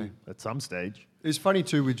other way. At some stage. It's funny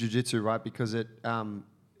too with jiu-jitsu, right? Because it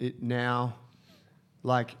now,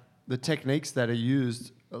 like the techniques that are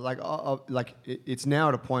used, it's now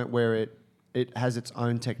at a point where it has its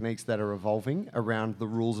own techniques that are evolving around the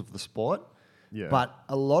rules of the sport. Yeah. But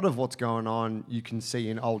a lot of what's going on, you can see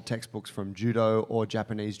in old textbooks from judo or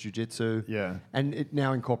Japanese jiu-jitsu. Yeah. And it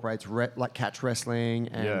now incorporates like catch wrestling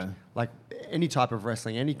and like any type of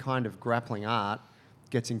wrestling, any kind of grappling art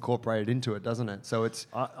gets incorporated into it, doesn't it? So it's...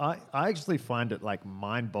 I actually find it like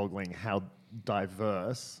mind-boggling how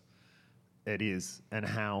diverse it is and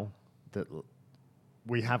how that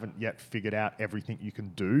we haven't yet figured out everything you can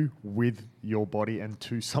do with your body and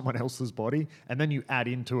to someone else's body. And then you add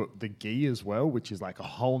into it the gi as well, which is like a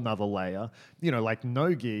whole nother layer. Like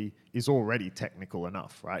no gi is already technical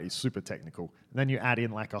enough, right? It's super technical. And then you add in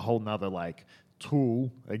like a whole nother like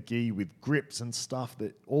tool, a gi with grips and stuff,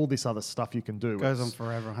 that all this other stuff you can do. Goes on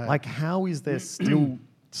forever. Hey? Like how is there still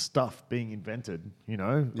stuff being invented,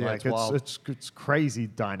 Yeah, like it's crazy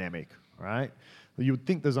dynamic, right? You would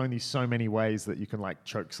think there's only so many ways that you can like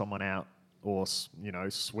choke someone out or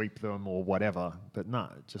sweep them or whatever, but no,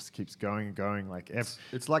 it just keeps going and going. Like it's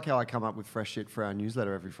like how I come up with fresh shit for our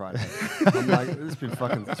newsletter every Friday. I'm like, it's been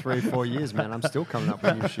fucking 3-4 years, man. I'm still coming up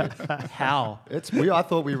with new shit. How? I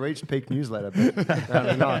thought we reached peak newsletter, but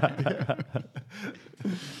apparently not.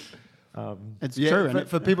 It's Yeah, true.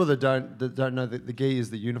 for people that don't know, the gi is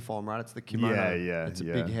the uniform, right? It's the kimono. Yeah, It's a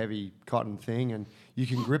yeah. big, heavy cotton thing, and you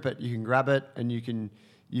can grip it, you can grab it, and you can.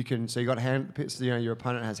 So you got your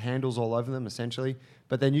opponent has handles all over them essentially,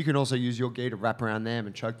 but then you can also use your gi to wrap around them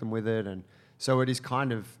and choke them with it, and so it is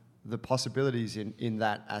kind of the possibilities in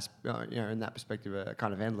that in that perspective are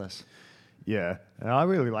kind of endless. Yeah, and I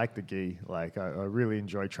really like the gi. Like I really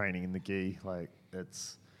enjoy training in the gi. Like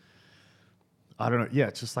it's. I don't know. Yeah,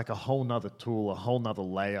 it's just like a whole nother tool, a whole nother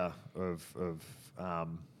layer of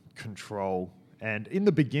control. And in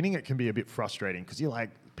the beginning, it can be a bit frustrating because you're like,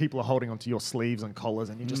 people are holding onto your sleeves and collars,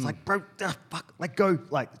 and you're just like, bro, fuck, let go.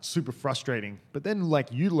 Like, it's super frustrating. But then,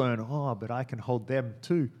 like, you learn, but I can hold them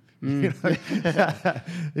too.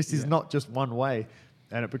 This is not just one way.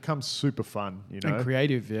 And it becomes super fun, And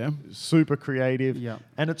creative, yeah. Super creative. Yeah.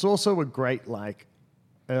 And it's also a great, like,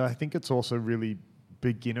 I think it's also really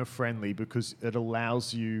beginner friendly because it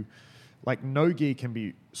allows you, like no gi can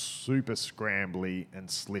be super scrambly and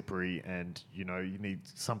slippery, and you need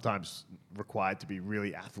sometimes required to be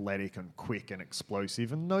really athletic and quick and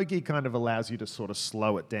explosive, and no gi kind of allows you to sort of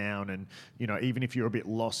slow it down, and even if you're a bit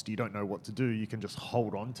lost, you don't know what to do, you can just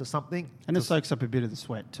hold on to something. And it soaks up a bit of the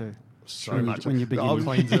sweat too. So when much. when you begin.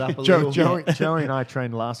 Cleans it up a little. Joey and I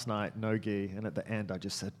trained last night, no gi, and at the end I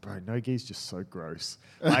just said, bro, no gi is just so gross.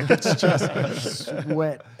 Like it's just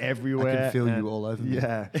sweat everywhere. I can feel you all over me.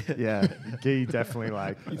 Yeah. Gi definitely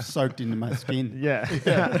like, You've soaked into my skin.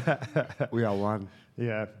 yeah. We are one.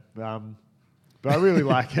 Yeah. But I really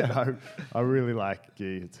like it. I really like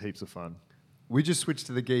gi. It's heaps of fun. We just switched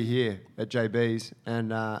to the gi here at JB's, and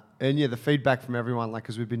yeah, the feedback from everyone, like,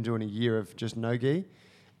 because we've been doing a year of just no gi,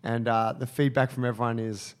 and the feedback from everyone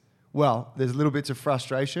is, well, there's little bits of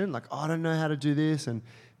frustration, like, I don't know how to do this, and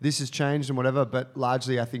this has changed and whatever, but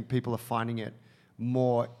largely I think people are finding it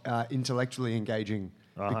more intellectually engaging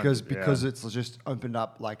because it's just opened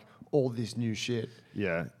up like all this new shit.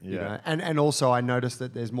 Yeah, you yeah. know? And also I noticed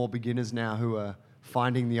that there's more beginners now who are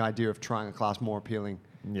finding the idea of trying a class more appealing.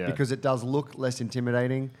 Yeah. Because it does look less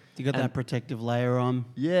intimidating. You got that protective layer on.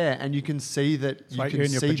 Yeah, and you can see that like you're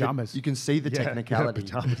in your pajamas. you can see the Yeah, technicality.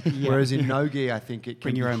 pajamas. Whereas in no-gi, I think it can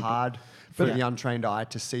Bring be your own- hard for the untrained eye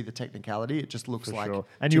to see the technicality. It just looks For like sure. and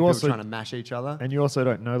And you people also- trying to mash each other. And you also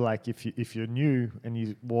don't know, like, if you're new and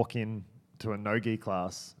you walk in to a no-gi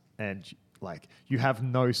class and like you have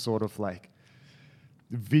no sort of like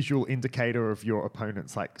visual indicator of your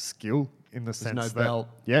opponent's like skill in the sense no that belt.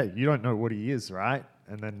 yeah, you don't know what he is, right?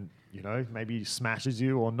 And then maybe he smashes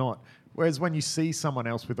you or not. Whereas when you see someone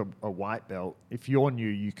else with a white belt, if you're new,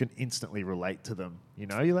 you can instantly relate to them.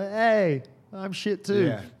 You're like, hey, I'm shit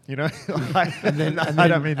too. Yeah. Like, And then I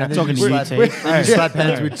don't mean that. and then Talking you to you, slap, T. and you slap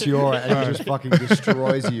hands with Chiora and he just fucking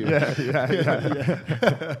destroys you. Yeah.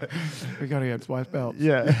 We got to get white belts.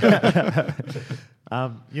 Yeah.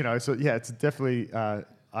 So yeah, it's definitely, I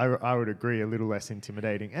would agree, a little less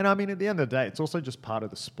intimidating. And I mean, at the end of the day, it's also just part of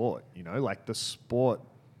the sport, like the sport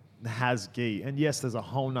has gi. And yes, there's a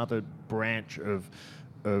whole nother branch of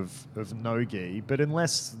no-gi, but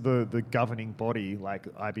unless the governing body like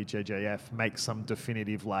IBJJF makes some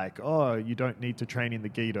definitive like, oh, you don't need to train in the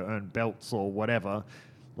gi to earn belts or whatever,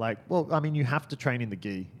 like, well, I mean, you have to train in the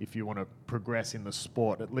gi if you want to progress in the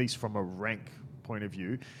sport, at least from a rank point of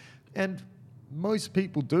view. And most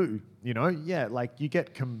people do, like you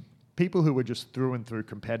get people who are just through and through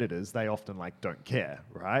competitors, they often like don't care,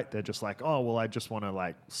 right? They're just like, oh, well, I just want to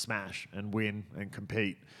like smash and win and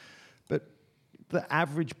compete. But the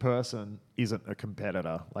average person isn't a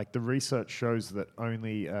competitor. Like the research shows that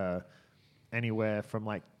only anywhere from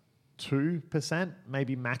like 2%,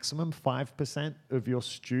 maybe maximum 5% of your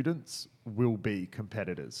students will be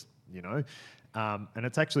competitors, and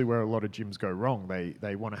it's actually where a lot of gyms go wrong.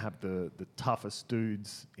 They want to have the toughest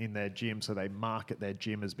dudes in their gym, so they market their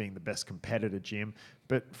gym as being the best competitor gym.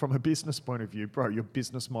 But from a business point of view, bro, your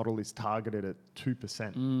business model is targeted at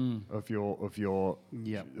 2% of your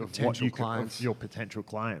Potential clients. of your potential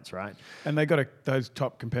clients, right? And those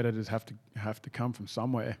top competitors have to come from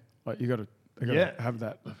somewhere. Like they got to have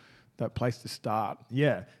that place to start.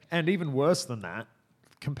 Yeah, and even worse than that,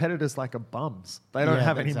 competitors like are bums. They don't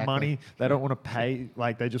have any money. They don't want to pay.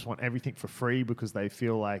 Like they just want everything for free because they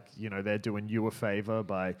feel like they're doing you a favor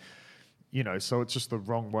by, So it's just the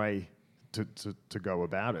wrong way to go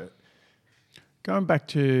about it. Going back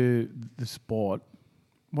to the sport,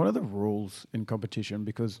 what are the rules in competition?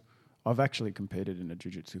 Because I've actually competed in a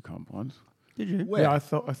jiu-jitsu comp once. Did you? Where? Yeah, I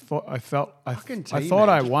thought Fucking I T, thought man,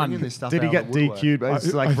 I just won. bringing this stuff Did he out get of the woodwork. DQ'd?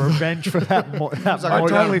 It's like revenge for that. I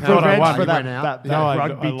totally thought I won. for You that went out. No, I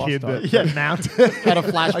rugby lost kid that. that announced. Had a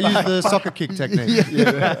flashback. I used the soccer kick technique.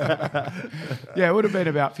 Yeah, it would have been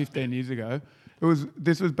about 15 years ago.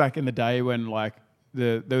 This was back in the day when like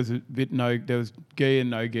there was a bit there was gi and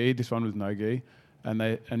no gi. This one was no gi,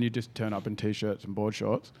 and you just turn up in t-shirts and board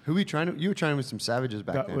shorts. Who were you training? You were training with some savages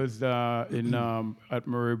back That then. was in at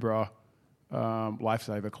Maroubra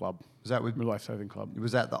Lifesaver Club. Was that with? Lifesaving Club.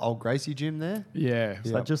 Was that the old Gracie gym there? Yeah.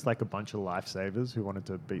 Is that just like a bunch of lifesavers who wanted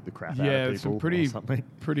to beat the crap out Yeah, of it's people some pretty, or something? it's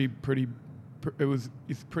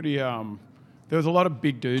pretty, there was a lot of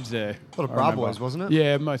big dudes there. A lot of I bra remember. boys, wasn't it?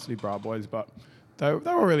 Yeah, mostly bra boys, but they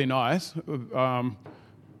were really nice.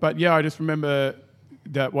 But yeah, I just remember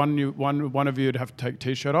that one of you would have to take a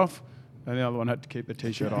t-shirt off, and the other one had to keep the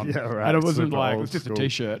t-shirt on. Yeah, right. And it wasn't Super like, it old was just school. a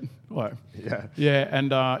t-shirt. Like, Yeah. yeah,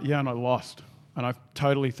 and I lost. And I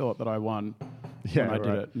totally thought that I won Yeah, when I did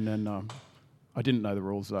right. it. And then I didn't know the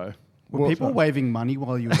rules though. Were people waving money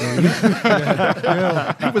while you were doing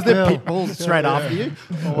it? Was there pit bulls straight after you?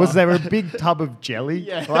 Was there a big tub of jelly?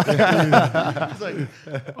 I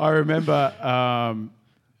remember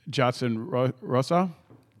Jason Rossa.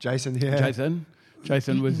 Jason, yeah.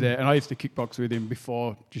 Jason was there, and I used to kickbox with him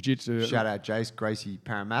before jiu-jitsu. Shout out Jace, Gracie,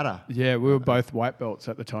 Parramatta. Yeah, we were both white belts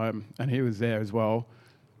at the time, and he was there as well.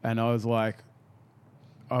 And I was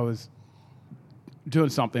doing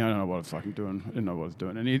something. I don't know what I was fucking doing. I didn't know what I was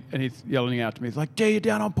doing. And he's yelling out to me. He's like, "Gee, you're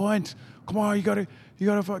down on points. Come on, you gotta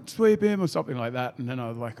fucking sweep him," or something like that. And then I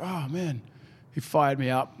was like, "Oh man," he fired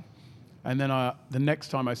me up. And then the next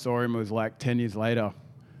time I saw him was like 10 years later,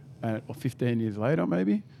 or 15 years later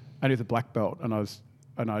maybe. And he was a black belt, and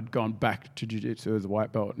I'd gone back to jiu-jitsu as a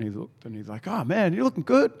white belt. And he looked and he's like, "Oh man, you're looking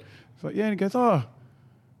good." It's like, "Yeah," and he goes, "Oh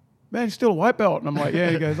man, you're still a white belt." And I'm like,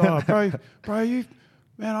 "Yeah." He goes, "Oh, bro,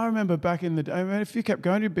 man, I remember back in the day, man, if you kept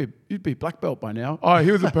going, you'd be black belt by now." Oh,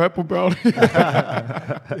 he was a purple belt. He'd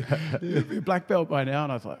be a black belt by now.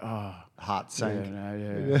 And I was like, "Oh, Heart sank.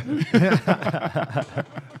 yeah."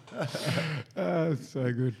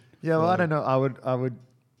 So good. Yeah, well, I don't know. I would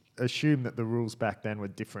assume that the rules back then were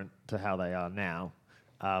different to how they are now.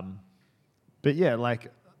 But yeah,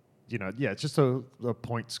 like, you know, yeah, it's just a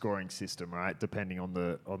point scoring system, right? Depending on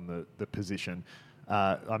the position.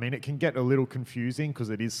 I mean, it can get a little confusing because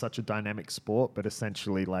it is such a dynamic sport, but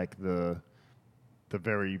essentially, like the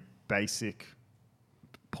very basic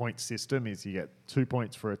point system is you get 2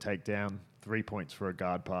 points for a takedown, 3 points for a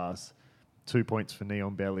guard pass, 2 points for knee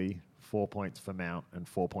on belly, 4 points for mount, and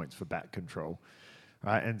 4 points for back control.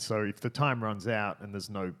 Right, and so if the time runs out and there's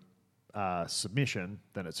no submission,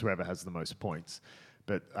 then it's whoever has the most points.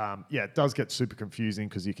 But yeah, it does get super confusing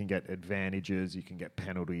because you can get advantages, you can get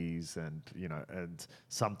penalties, and you know, and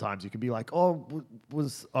sometimes you can be like,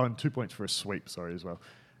 and 2 points for a sweep, sorry, as well,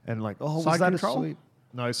 and like, was Side that control? a sweep?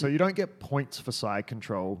 No, so you don't get points for side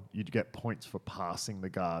control. You get points for passing the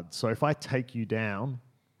guard. So if I take you down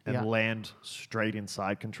and land straight in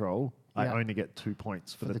side control, I only get 2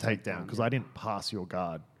 points for the takedown because I didn't pass your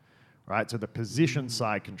guard, right? So the position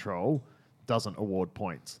side control doesn't award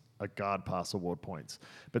points. A guard pass award points.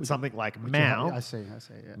 But something like mount, I see,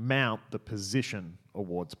 yeah. mount, the position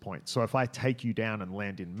awards points. So if I take you down and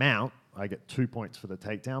land in mount, I get 2 points for the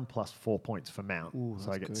takedown plus 4 points for mount. Ooh,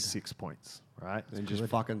 so I get good. 6 points, right? And just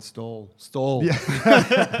fucking stall. Yeah.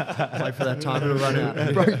 Wait for that time to run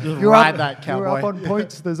out. Bro, You're ride that, You're cowboy. up on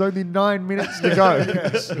points. There's only 9 minutes to go.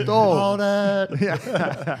 Stall. Hold it.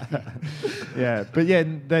 Yeah, but yeah,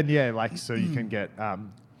 then yeah, like so you can get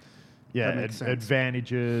That makes sense.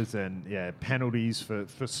 advantages and penalties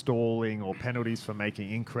for stalling or penalties for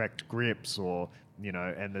making incorrect grips or you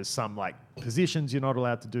know, and there's some like positions you're not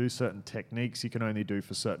allowed to do, certain techniques you can only do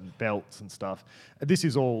for certain belts and stuff. This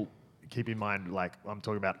is all, keep in mind, like I'm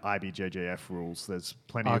talking about IBJJF rules. There's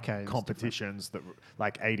plenty of competitions that,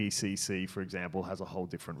 like ADCC, for example, has a whole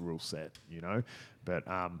different rule set, you know. But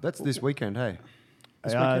That's this weekend, hey?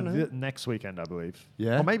 This weekend, eh? next weekend, I believe.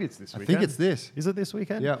 Yeah? Or maybe it's this I weekend. think it's this. Is it this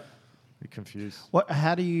weekend? Yeah. Be confused.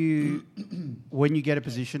 How do you, when you get a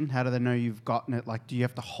position, how do they know you've gotten it? Like, do you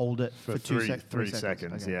have to hold it for three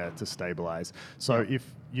seconds, to stabilize. So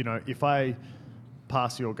if I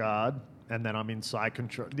pass your guard and then I'm in side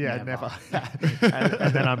control, never.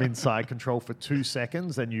 and then I'm in side control for 2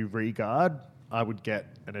 seconds and you re-guard, I would get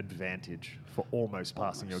an advantage for almost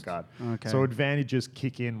passing your guard. Okay. So advantages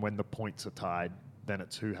kick in when the points are tied. Then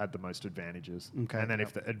it's who had the most advantages. Okay. And then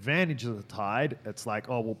if the advantages are tied, it's like,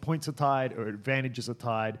 points are tied or advantages are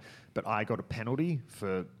tied, but I got a penalty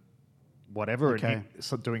for whatever and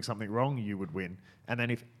doing something wrong, you would win. And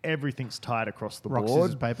then if everything's tied across the Rock,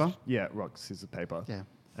 board... scissors, paper? Yeah, rock, scissors, paper. Yeah.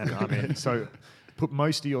 And I mean, so put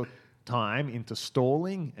most of your time into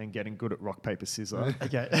stalling and getting good at rock, paper, scissors.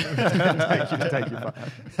 Okay. take your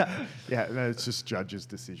yeah, no, it's just judge's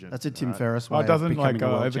decision. That's a Tim Ferriss way. Oh, it doesn't of like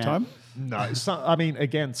becoming a world overtime? champ. No, I mean,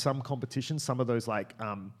 again, some competitions, some of those like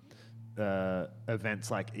events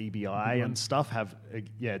like EBI and stuff have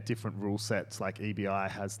different rule sets. Like EBI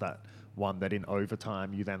has that one that in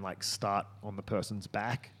overtime you then like start on the person's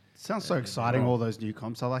back. Sounds so exciting, all those new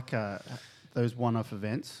comps. I like those one-off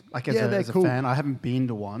events. Like as they're a cool. fan, I haven't been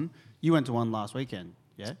to one. You went to one last weekend,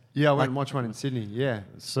 yeah? Yeah, I went and watched one in Sydney. Yeah.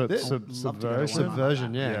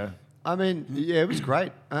 Subversion, yeah. I mean, it was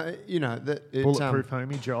great. Bulletproof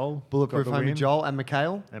Homie Joel. Bulletproof got the Homie win. Joel and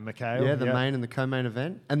Mikhail. Yeah, the main and the co-main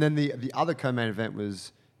event. And then the other co-main event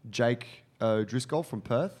was Jake Driscoll from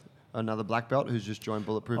Perth, another black belt who's just joined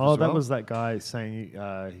Bulletproof as well. Oh, that was that guy saying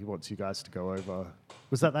he wants you guys to go over.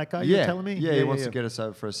 Was that guy you were telling me? Yeah, he wants to get us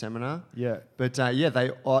over for a seminar. Yeah. But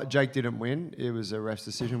Jake didn't win. It was a ref's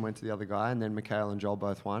decision, went to the other guy, and then Mikhail and Joel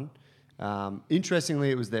both won.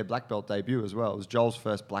 Interestingly, it was their black belt debut as well. It was Joel's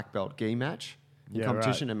first black belt gi match in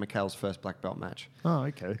competition and Mikhail's first black belt match. Oh,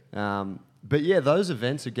 okay. But yeah, those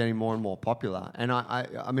events are getting more and more popular. And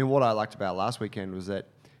I mean, what I liked about last weekend was that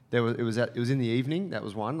it was in the evening. That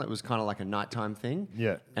was one. It was kind of like a nighttime thing.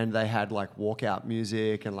 Yeah. And they had like walkout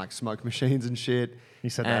music and like smoke machines and shit. He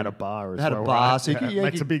said they had a bar as well. They had a bar, right? so you could,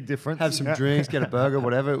 makes a big difference. Have some drinks, get a burger,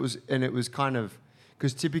 whatever. It was kind of,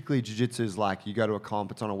 because typically jiu-jitsu is like you go to a comp,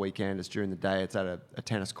 it's on a weekend, it's during the day, it's at a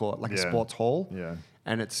tennis court, like a sports hall. Yeah.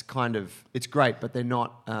 And it's kind of, it's great, but they're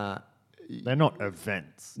not... they're not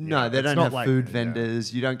events. No, they It's don't not have like- food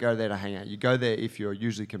vendors. You don't go there to hang out. You go there if you're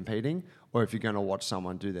usually competing or if you're going to watch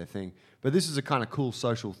someone do their thing. But this is a kind of cool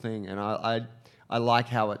social thing, and I like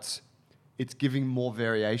how it's giving more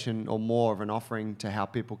variation or more of an offering to how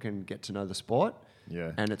people can get to know the sport.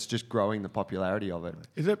 Yeah. And it's just growing the popularity of it.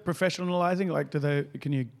 Is it professionalizing? Like,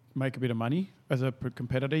 can you make a bit of money as a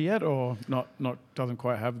competitor yet, or not? Not doesn't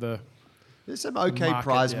quite have the There's some okay market,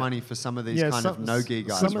 prize yeah. money for some of these kind of no-gi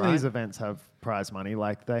guys, Some right? of these events have prize money.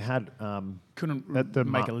 Like they had Couldn't at the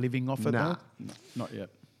make a living off it, Nah. though? Not yet.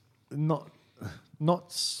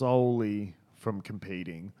 not solely from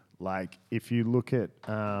competing. Like if you look at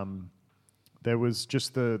there was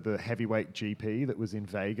just the heavyweight GP that was in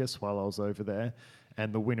Vegas while I was over there,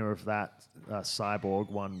 and the winner of that, Cyborg,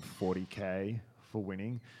 won $40K for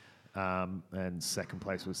winning, and second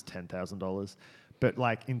place was $10,000. But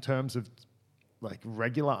like in terms of like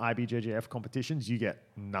regular IBJJF competitions, you get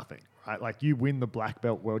nothing, right? Like you win the Black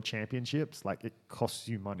Belt World Championships, like it costs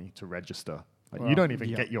you money to register. Like you don't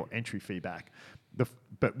even get your entry fee back.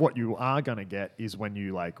 But what you are going to get is when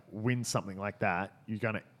you like win something like that, you're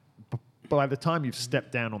going to, by the time you've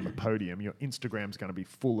stepped down on the podium, your Instagram's going to be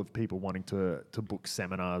full of people wanting to book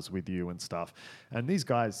seminars with you and stuff. And these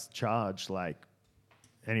guys charge like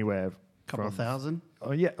anywhere Couple of thousand.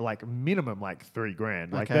 Oh yeah, like minimum like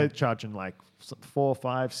 $3,000. Like Okay. they're charging like $4,000,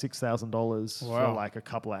 $5,000, $6,000 for Wow. like a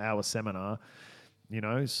couple of hour seminar. You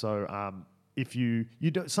know, so if you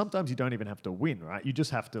don't, sometimes you don't even have to win, right? You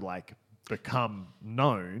just have to like become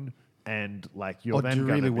known, and like you're Or then do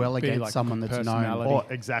gonna really be- well be against like someone that's known. personality. or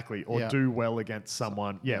exactly, or Yeah. do well against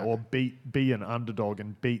someone, Yeah. or be an underdog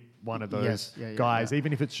and beat one of those Yes, yeah, guys, yeah.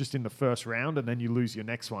 even if it's just in the first round, and then you lose your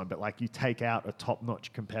next one. But like you take out a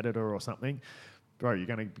top-notch competitor or something, bro, you're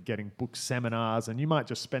going to be getting booked seminars, and you might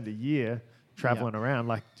just spend a year traveling around.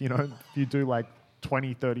 Like, you know, if you do like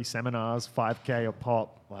 20, 30 seminars, 5K a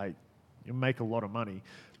pop, like you make a lot of money.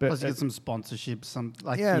 But Plus, you get some sponsorships, some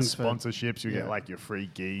like yeah, things for- sponsorships, you yeah. get like your free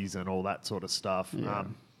gis and all that sort of stuff. Yeah.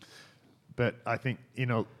 But I think, you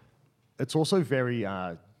know, it's also very,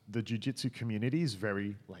 the jiu-jitsu community is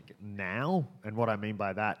very like now. And what I mean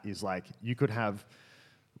by that is like you could have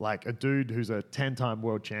like a dude who's a 10-time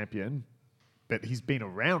world champion, but he's been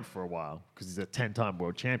around for a while because he's a 10-time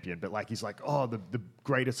world champion. But like he's like, oh, the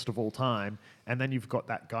greatest of all time. And then you've got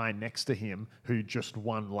that guy next to him who just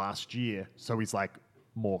won last year. So he's like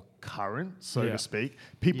more current, so Yeah. to speak.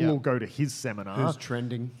 People Yeah. will go to his seminar. Who's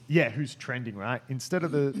trending? Yeah, who's trending, right? Instead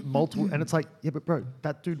of the multiple, and it's like, yeah, but bro,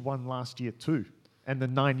 that dude won last year too, and the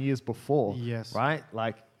 9 years before, Yes. right?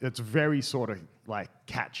 Like, it's very sort of like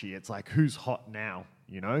catchy. It's like, who's hot now,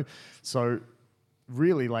 you know? So,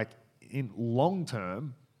 really, like in long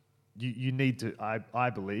term, you need to, I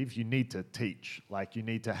believe, you need to teach. Like, you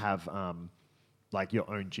need to have like your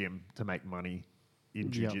own gym to make money in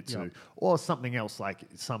Yep, jiu-jitsu, yep. or something else like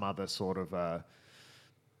some other sort of.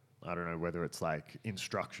 I don't know whether it's like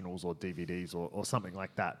instructionals or DVDs or something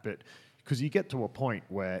like that. But because you get to a point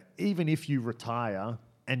where even if you retire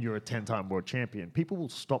and you're a 10-time world champion, people will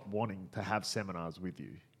stop wanting to have seminars with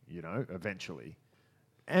you, you know, eventually.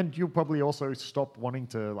 And you'll probably also stop wanting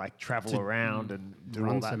to like travel around and do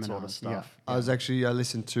run all that sort of seminars, yeah. stuff. I was actually, I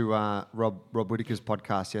listened to Rob Whittaker's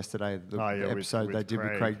podcast yesterday, the With- episode with they did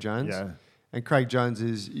with Craig Jones. Yeah. And Craig Jones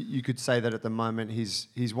is, you could say that at the moment he's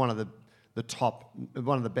one of the top,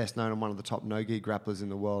 one of the best known and one of the top no-gi grapplers in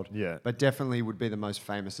the world. Yeah. But definitely would be the most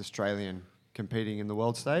famous Australian competing in the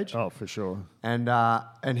world stage. Oh, for sure.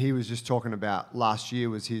 And he was just talking about last year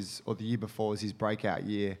was his, or the year before was his breakout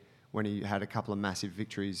year when he had a couple of massive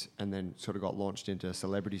victories and then sort of got launched into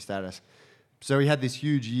celebrity status. So he had this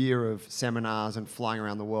huge year of seminars and flying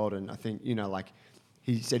around the world. And I think, you know, like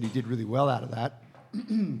he said he did really well out of that.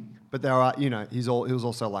 But there are, you know, he was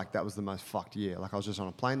also like, that was the most fucked year. Like I was just on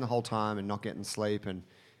a plane the whole time and not getting sleep and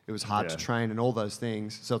it was hard to Yeah. train and all those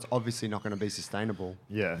things. So it's obviously not going to be sustainable.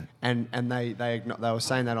 Yeah. And they were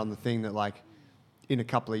saying that on the thing that like in a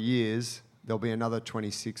couple of years there'll be another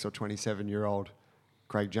 26 or 27-year-old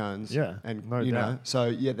Craig Jones. Yeah, and no you know, doubt. so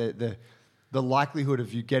yeah, the likelihood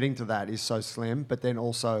of you getting to that is so slim, but then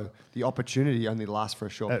also the opportunity only lasts for a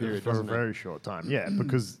short period, for a doesn't it? very short time. Yeah,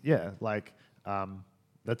 because like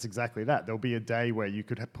that's exactly that. There'll be a day where you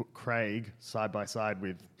could put Craig side by side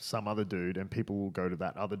with some other dude, and people will go to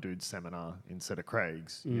that other dude's seminar instead of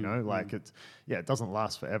Craig's. You know, like it doesn't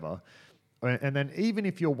last forever. And then even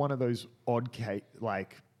if you're one of those odd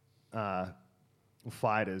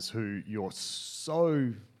fighters who you're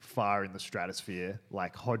so far in the stratosphere,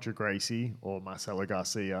 like Hodger Gracie or Marcelo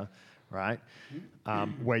Garcia, right?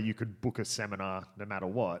 Where you could book a seminar no matter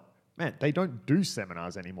what. Man, they don't do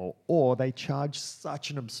seminars anymore, or they charge such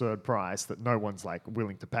an absurd price that no one's like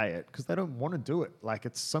willing to pay it because they don't want to do it. Like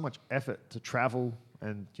it's so much effort to travel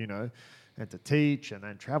and, you know, and to teach and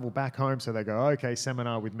then travel back home. So they go, okay,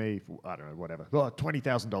 seminar with me, for, I don't know, whatever. Oh,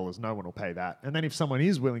 $20,000, no one will pay that. And then if someone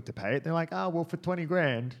is willing to pay it, they're like, oh, well, for 20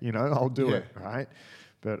 grand, you know, I'll do Yeah. it, right?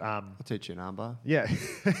 But I'll teach you an armbar. yeah,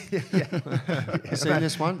 You seen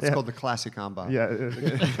this one? It's called the classic armbar.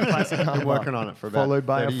 classic I've been armbar, working on it for about followed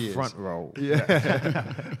by 30 a years. front roll.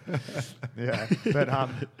 Yeah. But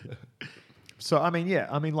so I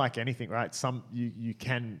mean, like anything, right? Some you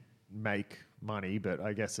can make money, but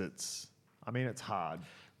I guess it's hard.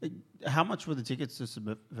 How much were the tickets to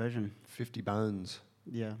Subversion? 50 bones.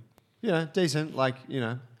 Yeah. Decent. Like,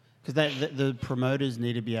 Because the promoters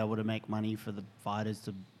need to be able to make money for the fighters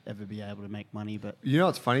to ever be able to make money. But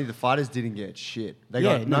what's funny? The fighters didn't get shit. They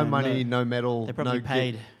Yeah, got no no, money, no. no medal. They probably no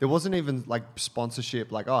paid. There wasn't even like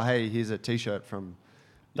sponsorship. Like, oh, hey, here's a T-shirt from.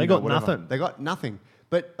 They got whatever. nothing. They got nothing.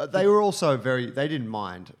 But they were also they didn't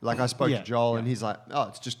mind. Like I spoke to Joel, and he's like, oh,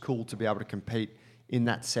 it's just cool to be able to compete in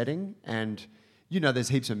that setting. And there's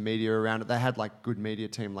heaps of media around it. They had like good media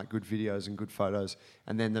team, like good videos and good photos,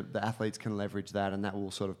 and then the athletes can leverage that, and that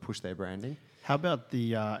will sort of push their branding. how about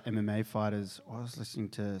the MMA fighters? I was listening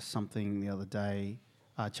to something the other day,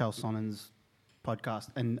 Chael Sonnen's podcast,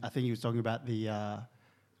 and I think he was talking about the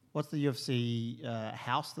what's the UFC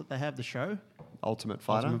house that they have, the show? Ultimate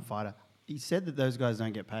Fighter Ultimate Fighter. He said that those guys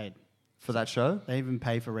don't get paid. for that show. They even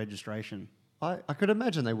pay for registration. I could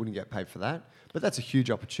imagine they wouldn't get paid for that, but that's a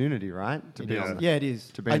huge opportunity, right? To be on. Yeah, it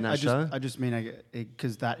is. To be in that show? I just mean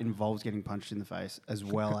because that involves getting punched in the face as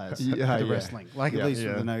well as Yeah, the yeah. wrestling. Like Yeah. at least Yeah.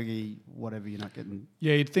 with the nogi, whatever, you're not getting.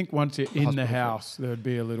 Yeah, you'd think once you're in the Hospital house, there would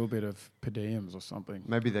be a little bit of per diems or something.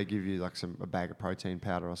 Maybe they give you like a bag of protein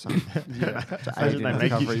powder or something. To They aid in make,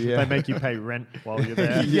 recovery, you, yeah. they make you pay rent while you're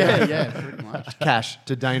there. yeah, pretty much. Cash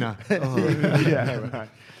to Dana. Yeah, right.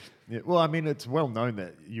 Yeah, well, I mean, it's well known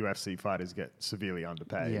that UFC fighters get severely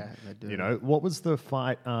underpaid. Yeah, they do. What was the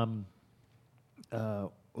fight?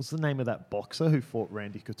 What's the name of that boxer who fought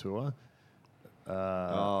Randy Couture?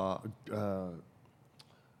 Oh, The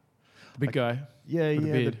big guy. Yeah, With a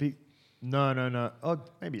yeah, beard. the big. No. Oh,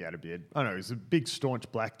 maybe he had a beard. I don't know. He was a big,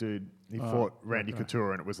 staunch black dude. He fought Randy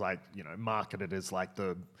Couture, and it was like marketed as like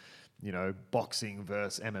the boxing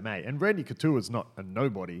versus MMA. And Randy Couture is not a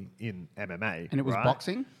nobody in MMA. And it was right?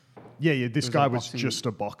 boxing? Yeah. This was guy a was boxing- just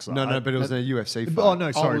a boxer. no, but it was a UFC fight. Oh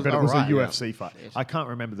no, sorry, was- but it oh, was right, a yeah. UFC fight. Yes. I can't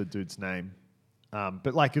remember the dude's name,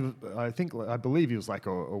 but like I believe he was like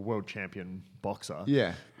a world champion boxer.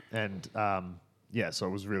 Yeah. And so it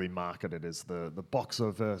was really marketed as the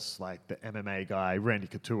boxer versus like the MMA guy. Randy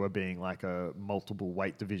Couture being like a multiple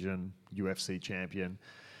weight division UFC champion.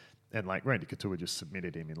 And like Randy Couture just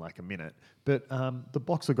submitted him in like a minute. But the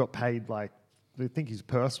boxer got paid like, I think his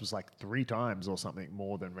purse was like 3 times or something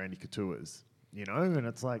more than Randy Couture's, And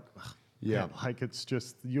it's like, Yeah. like it's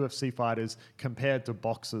just UFC fighters compared to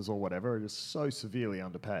boxers or whatever are just so severely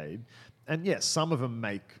underpaid. And yes, some of them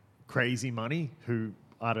make crazy money who,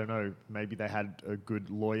 I don't know, maybe they had a good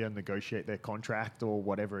lawyer negotiate their contract or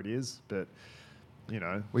whatever it is. But,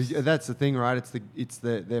 Well, that's the thing, right?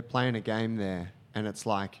 They're playing a game there, and it's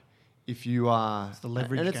like if you are, the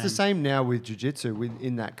leverage and it's game. the same now with jiu-jitsu,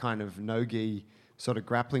 in that kind of no-gi sort of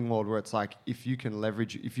grappling world, where it's like if you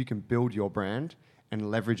can build your brand and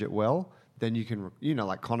leverage it well, then you can,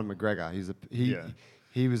 like Conor McGregor,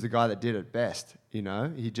 he was the guy that did it best. He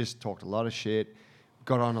just talked a lot of shit,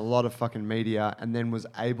 got on a lot of fucking media, and then was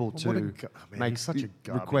able to make he's such a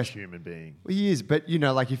garbage request. human being. Well, he is, but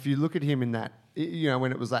like if you look at him in that,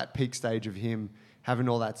 when it was that peak stage of him having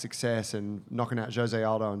all that success and knocking out Jose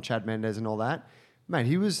Aldo and Chad Mendes and all that, man,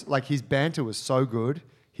 he was like, his banter was so good,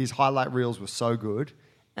 his highlight reels were so good,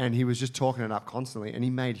 and he was just talking it up constantly, and he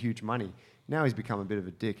made huge money. Now he's become a bit of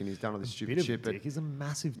a dick, and he's done all this stupid shit. But He's a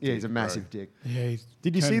massive dick. yeah, he's a bro. massive dick. Yeah.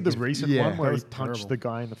 Did you see the recent Yeah. one where That he was punched terrible. the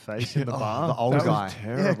guy in the face in the bar? The old That was guy.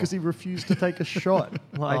 terrible. Yeah, because he refused to take a shot.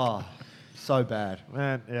 Like, Oh, so bad.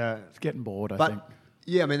 man, yeah. It's getting bored, I But think.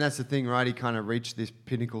 yeah, I mean that's the thing, right? He kind of reached this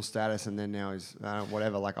pinnacle status, and then now he's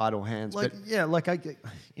whatever, like idle hands. Like, but yeah, like I get,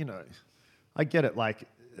 I get it. Like,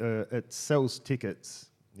 it sells tickets,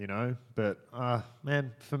 but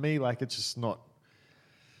man, for me, like, it's just not.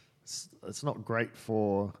 It's not great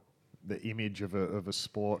for the image of a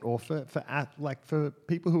sport, or for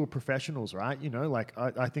people who are professionals, right? Like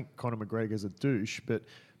I think Conor McGregor's a douche, but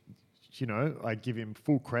I give him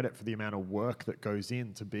full credit for the amount of work that goes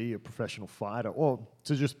in to be a professional fighter, or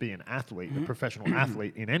to just be an athlete. A professional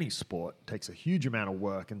athlete in any sport takes a huge amount of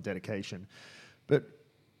work and dedication. But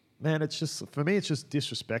man, it's just, for me, it's just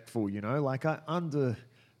disrespectful. Like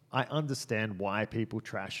I understand why people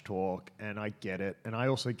trash talk, and I get it, and I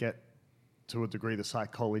also get, to a degree, the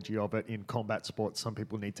psychology of it. In combat sports, some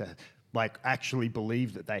people need to like actually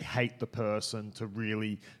believe that they hate the person to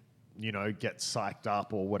really, get psyched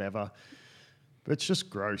up or whatever. But it's just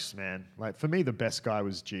gross, man. Like for me, the best guy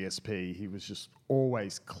was GSP. He was just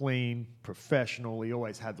always clean, professional. He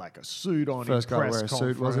always had like a suit on. First in guy to press wear a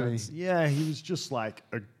suit, wasn't he? conference. Yeah, he was just like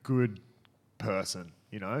a good person,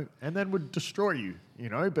 and then would destroy you,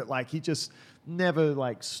 But like he just never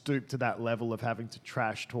like stooped to that level of having to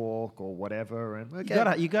trash talk or whatever. And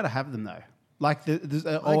okay, You gotta have them though. Like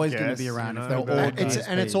they're always going to be guess, around you if know, they're all but it's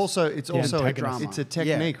DSPs. also antagonist. it's a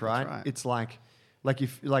technique, Yeah, right? that's right. It's like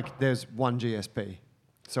if like there's one GSP,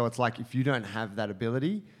 so it's like if you don't have that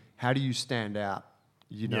ability, how do you stand out?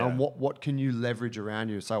 Yeah. And what can you leverage around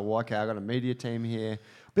you? So well, okay, I got a media team here.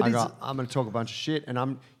 But I'm going to talk a bunch of shit, and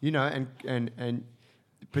I'm and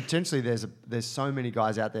potentially there's so many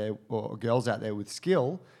guys out there or girls out there with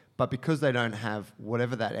skill, but because they don't have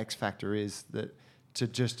whatever that X factor is that to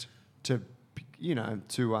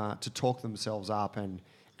talk themselves up and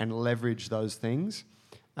leverage those things,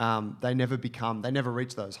 they never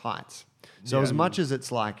reach those heights. So Yeah. as much as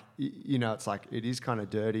it's like, it's like it is kind of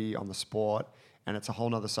dirty on the sport and it's a whole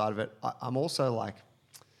nother side of it.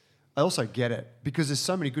 I also get it because there's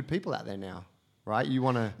so many good people out there now, right? You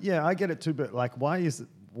want to, Yeah, I get it too, but like, why is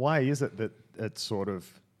it that it's sort of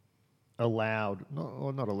allowed,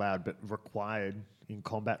 not allowed, but required in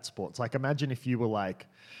combat sports? Like, imagine if you were like,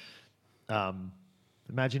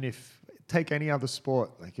 take any other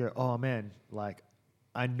sport, like, oh man, like,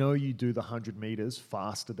 I know you do the 100 meters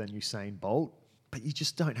faster than Usain Bolt, but you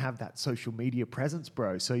just don't have that social media presence,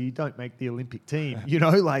 bro. So you don't make the Olympic team,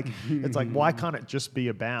 like, it's like, why can't it just be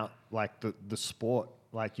about like the sport?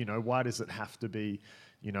 Like, why does it have to be,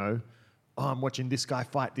 oh, I'm watching this guy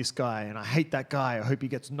fight this guy and I hate that guy. I hope he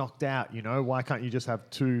gets knocked out. Why can't you just have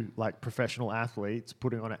two like professional athletes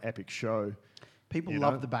putting on an epic show? People you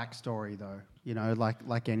love know? the backstory though.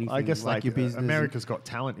 Like anything. I guess like your business. America's Got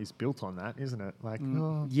Talent is built on that, isn't it? Like,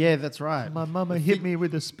 oh, Yeah, that's right. my mama hit me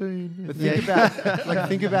with a spoon. but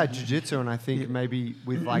think about jiu-jitsu, and I think maybe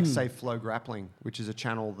with like say Flow Grappling, which is a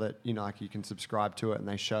channel that like you can subscribe to it, and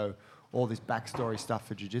they show all this backstory stuff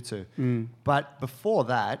for jiu-jitsu. But before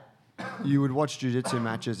that, you would watch jiu-jitsu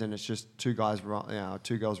matches, and it's just two girls rolling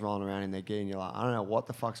around in their gi, and you're like, I don't know what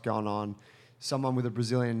the fuck's going on. Someone with a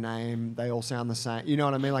Brazilian name, they all sound the same. You know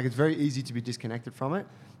what I mean? Like it's very easy to be disconnected from it.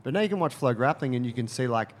 But now you can watch Flow Grappling and you can see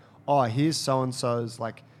like, oh, here's so-and-so's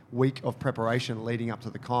like week of preparation leading up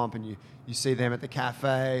to the comp, and you see them at the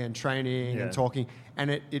cafe and training and talking,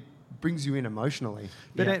 and it brings you in emotionally.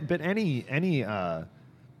 But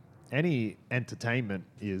any entertainment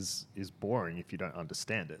is boring if you don't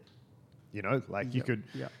understand it. Like you could.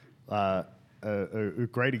 A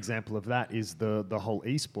great example of that is the whole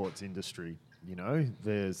esports industry.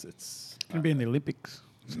 It's Going to be in the Olympics,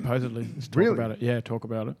 supposedly. Let's talk Really? about it. Yeah, talk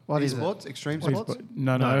about it. What is it? Sports, extreme sports.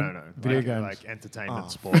 No. Video like, games. like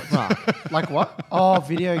entertainment sports. Like what? Oh,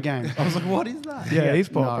 video games. I was like, what is that? yeah,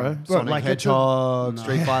 e-sport, No. bro. Sonic like it's a- Hedgehog,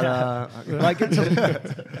 Street Fighter. Like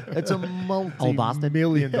it's a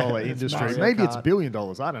multi-million-dollar industry. Mario Maybe it's Kart. $1 billion.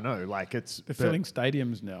 I don't know. Like it's They're filling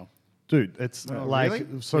stadiums now. dude. It's like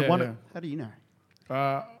really? so Yeah, one. yeah. How do you know?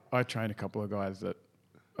 I train a couple of guys that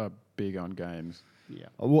are big on games. Yeah.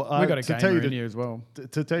 Well, We got a to tell gamer you in the, here as well.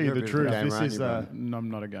 to tell you You're a the bit of a truth, gamer, this aren't is you, bro? No, I'm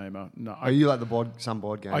not a gamer. No, Are you like some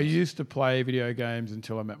board games? I used to play video games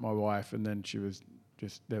until I met my wife, and then she was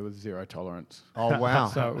there was zero tolerance. Oh wow!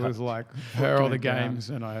 So it was like her or the it down. games,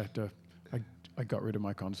 and I got rid of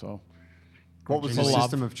my console. What was your Love.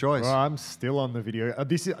 system of choice? Well, I'm still on the video.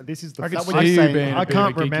 This is the. I could that see when you say- being a I bit of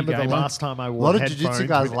can't a geeky remember the gamer. last time I A wore lot of headphones jiu-jitsu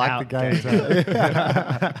guys like the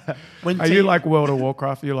without games. When Are you like World of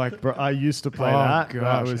Warcraft? You're like, Bro, I used to play oh that.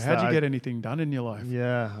 gosh, how'd you get anything done in your life?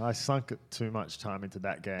 Yeah, I sunk too much time into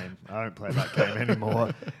that game. I don't play that game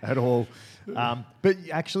anymore at all. But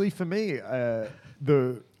actually, for me, and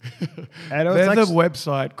There's it's a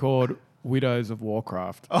website called Widows of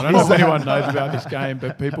Warcraft. I don't know if anyone knows about this game,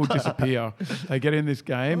 but people disappear. They get in this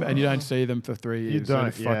game and you don't see them for 3 years. don't,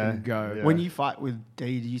 They fucking yeah, go. yeah. When you fight with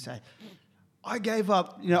D, do you say, I gave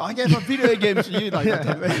up video games for you? Like,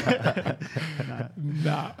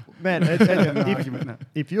 Nah. man, no argument, no.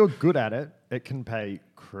 if you're good at it, it can pay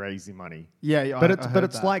crazy money. Yeah, But I it's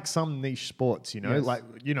heard that. like some niche sports, Yes.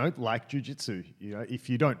 like jiu-jitsu. If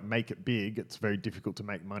you don't make it big, it's very difficult to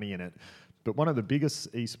make money in it. But one of the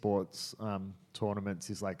biggest esports tournaments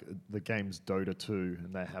is like the game's Dota 2,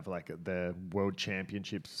 and they have like their world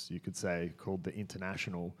championships, you could say, called the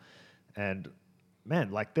International. And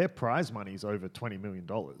man, like their prize money is over $20 million.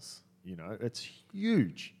 It's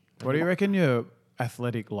huge. What do you reckon your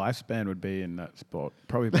athletic lifespan would be in that sport?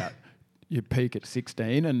 Probably about you'd peak at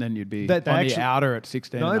 16 and then you'd be They on the actually- outer at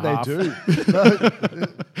 16 No, and a they half. do.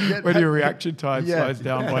 Yeah, When that- your reaction time Yeah. slows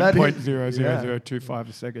down by That is- 0.00025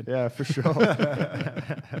 a second. Yeah, for sure.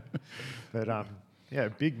 But yeah,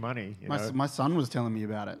 big money. You know? My son was telling me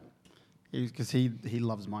about it because he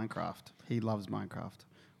loves Minecraft. He loves Minecraft.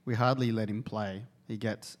 We hardly let him play. He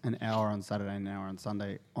gets an hour on Saturday and an hour on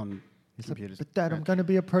Sunday on computers. But Dad, I'm going to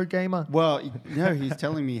be a pro gamer. Well, no, he's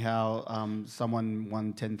telling me how someone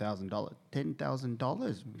won $10,000.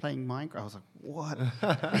 $10,000 playing Minecraft. I was like, what?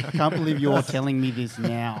 I can't believe you're telling me this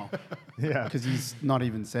now. Yeah. Because he's not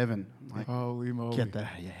even 7. I'm like, Holy moly. get that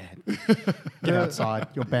out of your head. Get outside.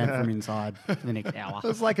 You're banned from inside for the next hour.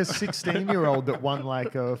 There's like a 16-year-old that won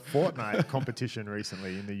like a Fortnite competition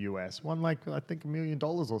recently in the US. Won like, I think, $1 million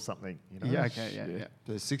or something. You know? Yeah, okay, yeah.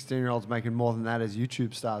 The 16-year-olds making more than that as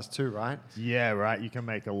YouTube stars too, right? Yeah, right. You can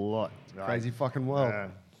make a lot. Right? Crazy fucking world.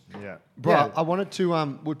 Yeah. Bro, Yeah. I wanted to.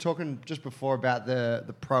 We were talking just before about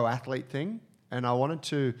the pro athlete thing, and I wanted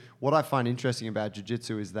to. What I find interesting about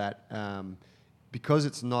jiu-jitsu is that because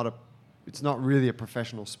it's not really a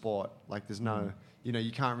professional sport. Like there's no,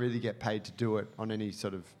 you can't really get paid to do it on any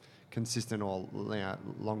sort of consistent or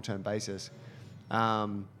long-term basis.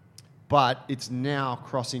 But it's now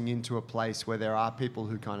crossing into a place where there are people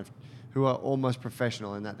who are almost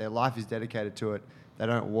professional in that their life is dedicated to it. They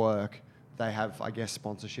don't work. They have, I guess,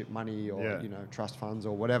 sponsorship money or trust funds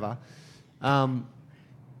or whatever.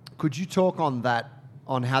 Could you talk on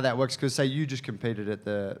how that works? Because say you just competed at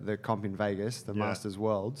the comp in Vegas, the Masters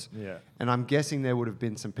Worlds. Yeah. And I'm guessing there would have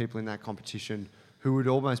been some people in that competition who would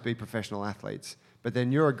almost be professional athletes. But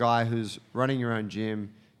then you're a guy who's running your own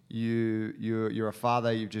gym. You're a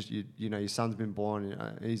father. Your son's been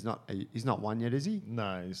born. He's not 1 yet, is he?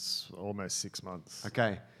 No, he's almost 6 months.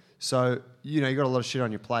 Okay. So, you got a lot of shit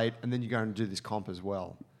on your plate, and then you go and do this comp as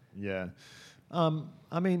well. Yeah.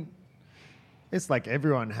 I mean, it's like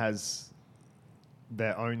everyone has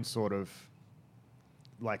their own sort of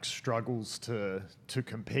like struggles to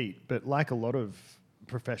compete, but like a lot of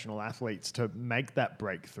professional athletes, to make that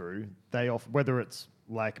breakthrough, whether it's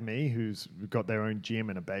like me who's got their own gym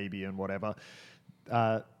and a baby and whatever,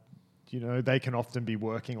 they can often be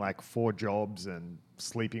working like 4 jobs and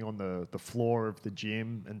sleeping on the floor of the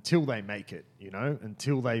gym until they make it,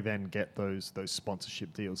 until they then get those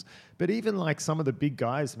sponsorship deals. But even like some of the big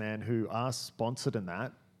guys, man, who are sponsored in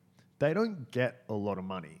that, they don't get a lot of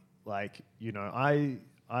money. Like,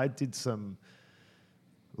 I did some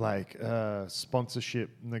like sponsorship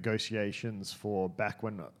negotiations for back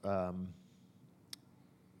when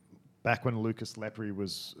Lucas Lepre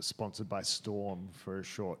was sponsored by Storm for a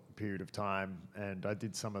short period of time, and I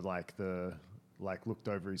did some of looked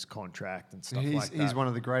over his contract and stuff like that. He's one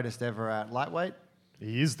of the greatest ever at lightweight.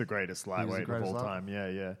 He is the greatest lightweight of all time.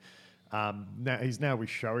 Yeah. Now he's with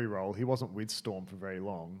Shoei Roll. He wasn't with Storm for very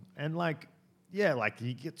long, and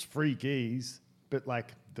he gets free gis, but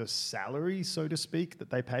like the salary, so to speak, that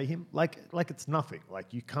they pay him, like it's nothing.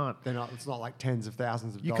 Like you can't. It's not like tens of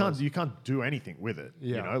thousands of You dollars. can't. You can't do anything with it.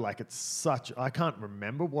 Yeah. It's such. I can't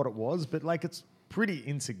remember what it was, but it's pretty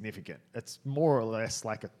insignificant. It's more or less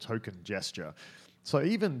like a token gesture. So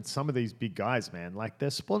even some of these big guys, man, like their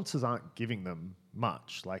sponsors aren't giving them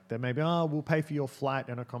much. Like they maybe, we'll pay for your flight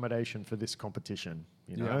and accommodation for this competition.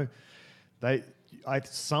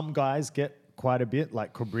 Some guys get quite a bit.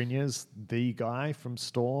 Like Cobrinha's the guy from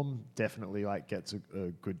Storm, definitely gets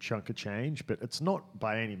a good chunk of change, but it's not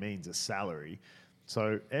by any means a salary.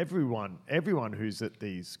 So everyone who's at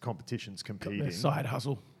these competitions competing, Their side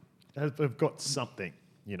hustle. have got something,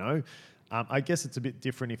 I guess it's a bit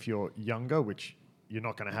different if you're younger, which you're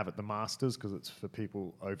not going to have at the Masters because it's for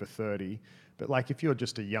people over 30. But if you're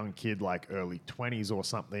just a young kid, like early 20s or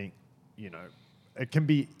something,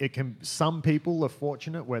 some people are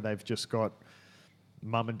fortunate where they've just got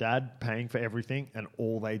mum and dad paying for everything and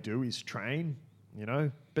all they do is train,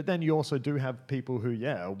 But then you also do have people who,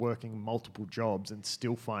 are working multiple jobs and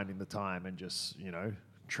still finding the time and just,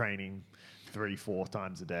 training 3-4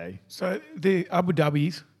 times a day. So the Abu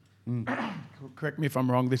Dhabis, correct me if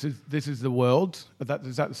I'm wrong, this is the Worlds.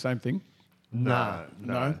 Is that the same thing? No.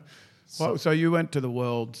 So you went to the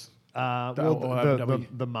Worlds.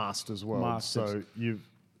 The Masters World. Masters.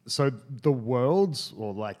 So the Worlds,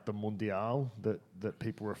 or the Mundial that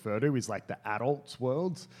people refer to, is the adults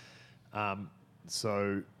Worlds.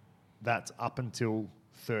 So that's up until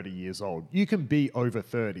 30 years old. You can be over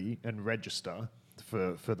 30 and register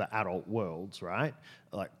for the adult Worlds, right?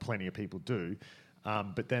 Like plenty of people do.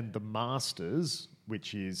 But then the Masters,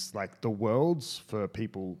 which is like the worlds for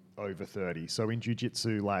people over 30. So in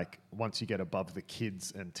jiu-jitsu, like once you get above the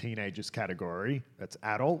kids and teenagers category, it's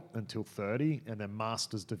adult until 30, and then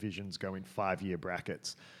masters divisions go in 5-year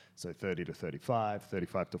brackets. So 30 to 35,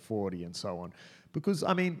 35 to 40, and so on. Because,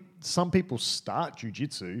 I mean, some people start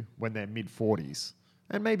jiu-jitsu when they're mid-40s.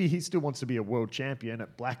 And maybe he still wants to be a world champion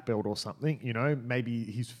at black belt or something. You know, maybe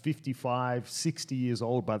he's 55, 60 years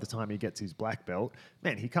old by the time he gets his black belt.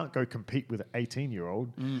 Man, he can't go compete with an 18-year-old.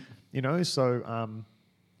 You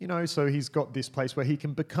know, so he's got this place where he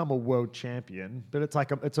can become a world champion, but it's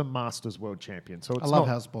like it's a masters world champion. So it's I love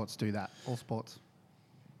how sports do that. All sports.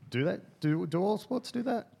 Do that? Do all sports do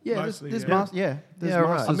that? Yeah, Mostly, there's yeah. there's Yeah, right.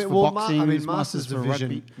 masters I mean, for well, boxing, there's Masters masters for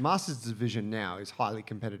rugby. Division now is highly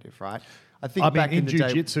competitive, right? I think I mean, back in the day,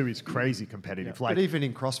 jiu-jitsu is crazy competitive. Like, but even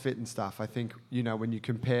in CrossFit and stuff, I think, you know, when you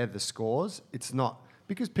compare the scores, it's not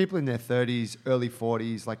because people in their 30s, early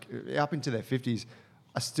 40s, like up into their 50s,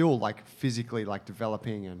 are still like physically like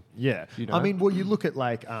developing and yeah. You know? I mean, well, you look at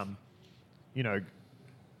like, you know,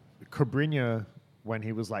 Cobrinha when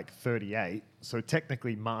he was like 38, so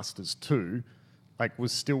technically Masters 2, like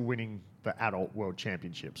was still winning the adult world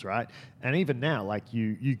championships, right? And even now, like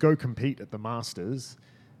you go compete at the Masters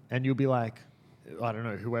and you'll be like, I don't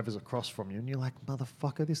know, whoever's across from you, and you're like,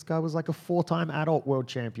 motherfucker, this guy was like a 4-time adult world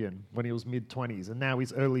champion when he was mid-20s, and now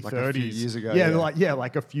he's early Like 30s. a few years ago, Yeah, yeah.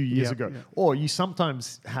 like a few years Yeah, ago. yeah. Or you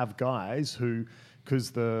sometimes have guys who,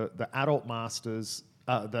 because the adult Masters,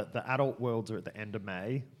 the adult worlds are at the end of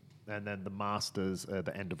May, and then the Masters are at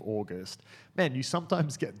the end of August. Man, you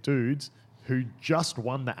sometimes get dudes who just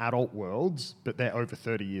won the adult worlds, but they're over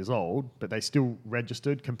 30 years old, but they still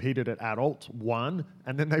registered, competed at adult, won,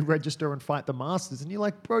 and then they register and fight the Masters. And you're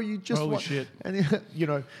like, bro, you just Holy won. shit. And, you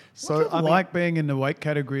know, so What's it I mean, like being in the weight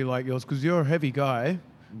category like yours? Because you're a heavy guy.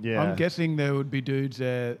 Yeah. I'm guessing there would be dudes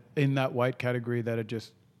there in that weight category that are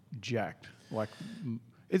just jacked. Like,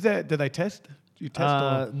 is there? Do they test? Do you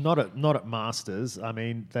test? Or? not at Masters. I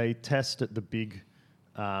mean, they test at the big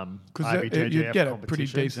Because IBJJF you'd get a pretty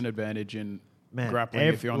competitions. decent advance in Man, grappling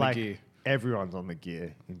if you're on like, the gear. Everyone's on the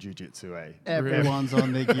gear in jiu-jitsu, eh? Everyone's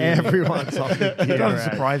on their gear. Everyone's on the It gear. doesn't eh?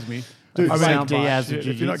 surprise me. Dude, I Sam mean, Diaz of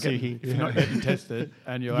if you're not jiu-jitsu getting, if you're not getting tested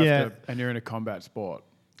and you have Yeah. to, and you're in a combat sport,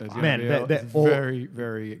 there's gonna Man, be they're it's all- very,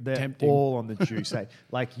 very They're tempting. all on the juice, eh?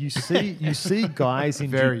 Like you see guys in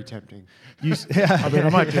very tempting. You, I mean, I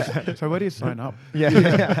might just. So where do you sign up? yeah.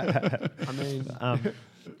 I mean,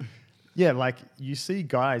 Yeah, like you see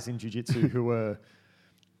guys in jiu-jitsu who are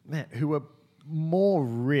more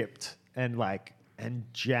ripped and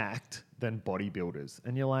jacked than bodybuilders.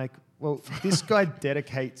 And you're like, well, this guy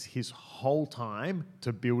dedicates his whole time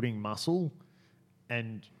to building muscle,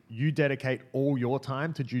 and you dedicate all your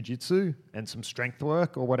time to jiu-jitsu and some strength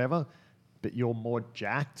work or whatever, but you're more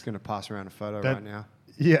jacked. it's going to pass around a photo That- right now.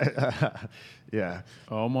 Yeah. Yeah.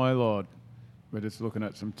 Oh my lord, we're just looking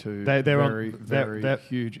at some two They're on- very they're-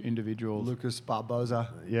 huge individuals. Lucas Barboza.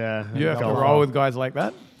 Yeah. You have to Galvar. roll with guys like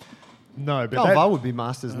that. No, but Galvar would be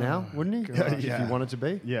Masters now, wouldn't he? God. If Yeah. he wanted to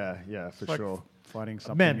be. yeah, for Like sure. fighting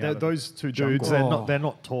something. Man, out of those two jungle. dudes, Oh. they're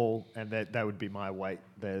not tall, and they would be my weight.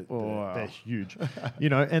 They're Wow. huge, you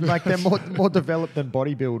know, and like they're more developed than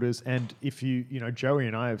bodybuilders. And if you know, Joey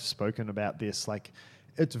and I have spoken about this, like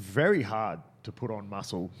it's very hard to put on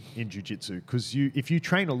muscle in jiu-jitsu because if you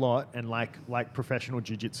train a lot and like professional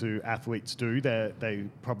jiu-jitsu athletes do, they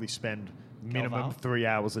probably spend minimum hours. 3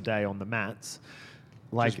 hours a day on the mats.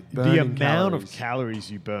 Like Just the burning amount of calories.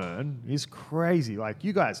 calories you burn is crazy. Like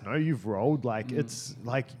you guys know, you've rolled. Like Mm. it's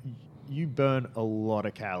like you burn a lot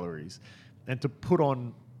of calories, and to put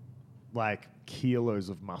on like kilos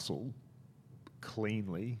of muscle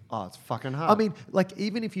cleanly. Oh, it's fucking hard. I mean, like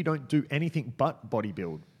even if you don't do anything but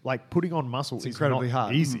bodybuild, like putting on muscle It's is incredibly not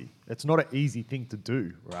hard. easy. It's not an easy thing to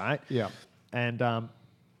do, right? Yeah. And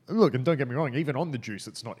look, and don't get me wrong, even on the juice,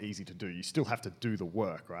 it's not easy to do. You still have to do the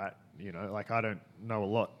work, right? You know, like I don't know a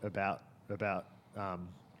lot about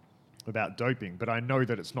doping, but I know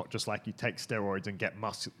that it's not just like you take steroids and get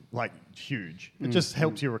muscle like huge. It just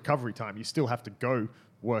helps your recovery time. You still have to go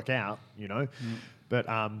work out, you know. But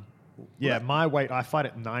yeah, my weight, I fight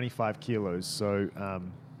at 95 kilos, so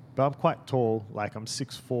but I'm quite tall. Like I'm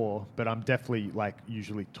 6'4", but I'm definitely like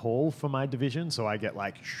usually tall for my division, so I get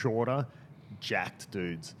like shorter, jacked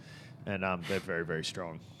dudes, and they're very, very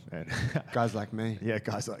strong. And guys like me. yeah,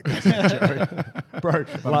 guys like Joey. Bro,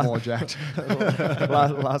 I'm more jacked.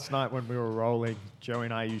 last night when we were rolling, Joey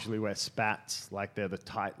and I usually wear spats, like they're the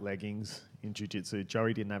tight leggings in jiu-jitsu.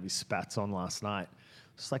 Joey didn't have his spats on last night.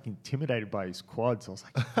 just like intimidated by his quads. I was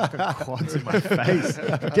like, fucking quads in my face.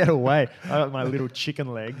 Get away. I got my little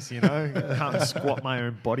chicken legs, you know. Can't squat my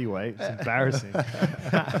own body weight. It's embarrassing.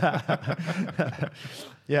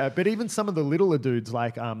 Yeah, but even some of the littler dudes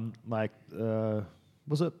like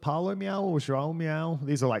was it Paolo Miao or Joao Miao?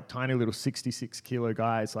 These are like tiny little 66 kilo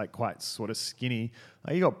guys, like quite sort of skinny.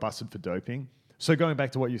 He got busted for doping. So going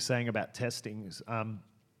back to what you're saying about testing,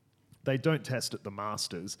 they don't test at the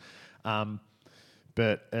Masters.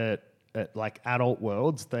 But at like adult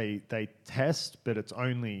worlds, they test, but it's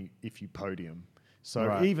only if you podium.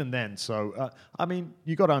 So even then, I mean,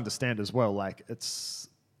 you got to understand as well, like it's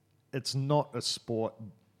not a sport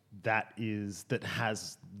that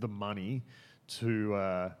has the money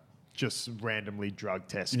to just randomly drug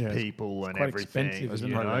test people and everything. Expensive, isn't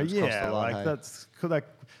you it? know? Yeah, like that's like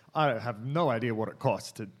I have no idea what it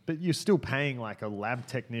costs, but you're still paying like a lab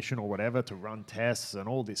technician or whatever to run tests and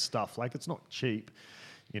all this stuff. Like it's not cheap,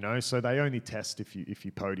 you know. So they only test if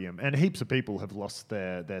you podium, and heaps of people have lost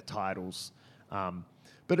their titles.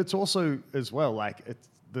 But it's also as well like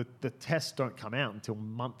the tests don't come out until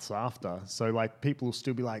months after. So like people will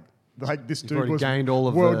still be like this dude was gained all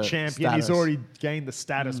of world the champion. status. He's already gained the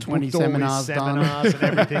status. 20 booked all his seminars done. seminars and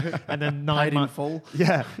everything. And then Paid in full.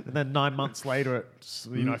 Yeah, and then 9 months later,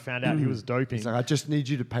 found out he was doping. He's like, I just need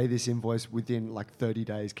you to pay this invoice within like 30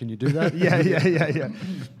 days. Can you do that? yeah.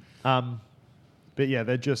 But yeah,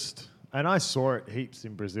 they're just, and I saw it heaps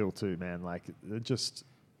in Brazil too, man. Like they're just,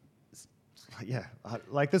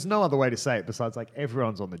 like there's no other way to say it besides like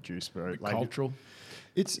everyone's on the juice, bro. Like Cultural.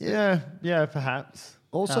 It's yeah, perhaps.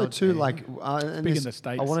 also too like and big this- in the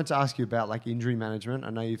States. I wanted to ask you about like injury management. I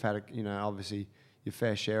know you've had obviously your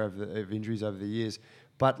fair share of injuries over the years,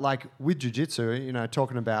 but like with jiu-jitsu,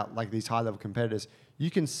 talking about like these high level competitors,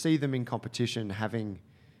 you can see them in competition having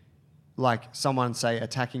like someone say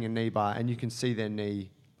attacking a knee bar, and you can see their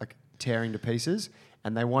knee like tearing to pieces,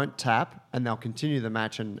 and they won't tap, and they'll continue the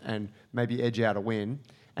match and maybe edge out a win,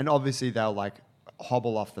 and obviously they'll like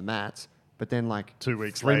hobble off the mats. But then, like 2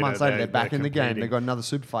 weeks 3 later, months later, they're back they're in the game. competing. They've got another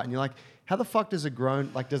super fight, and you're like, how the fuck does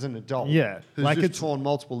does an adult, who's like just torn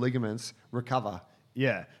multiple ligaments, recover?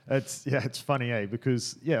 Yeah, it's funny,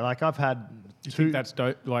 because like I've had You think that's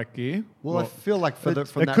like gear? Well, I feel like from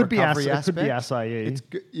that could be recovery it aspect, could be acai. it's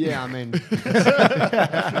good. Yeah, I mean,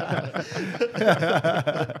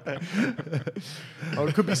 or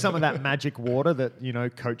it could be some of that magic water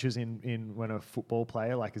that coaches in when a football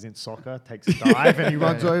player like is in soccer takes a dive and he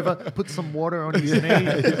runs over, puts some water on his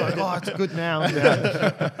knee. He's like, oh, it's good now.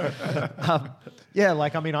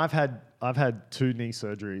 Like I mean, I've had 2 knee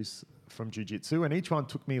surgeries from jiu-jitsu, and each one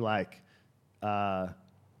took me like 9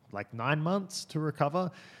 months to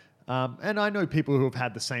recover. And I know people who have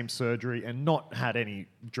had the same surgery and not had any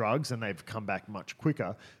drugs, and they've come back much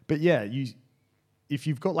quicker. But yeah, if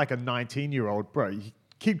you've got like a 19-year-old, bro,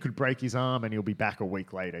 kid could break his arm and he'll be back a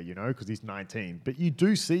week later, because he's 19. But you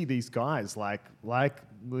do see these guys like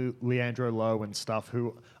Leandro Lowe and stuff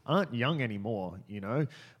who aren't young anymore,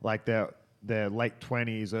 like they're late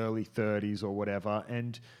 20s, early 30s or whatever.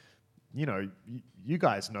 And you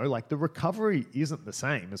guys know, like the recovery isn't the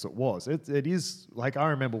same as it was. It is like, I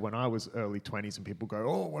remember when I was early 20s and people go,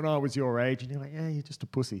 oh, when I was your age, and you're like, yeah, you're just a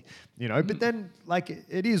pussy, But then like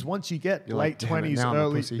it is once you get You're late like, damn it, 20s, now I'm a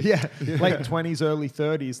early, pussy. late 20s, early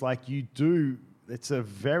 30s, like it's a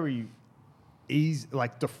very easy,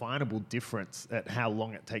 like definable difference at how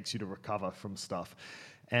long it takes you to recover from stuff.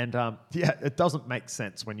 And it doesn't make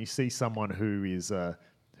sense when you see someone who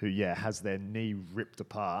has their knee ripped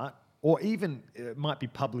apart. Or even it might be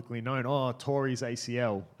publicly known, tore his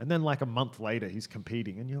ACL. And then like a month later, he's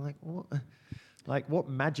competing. And you're like, what? Like what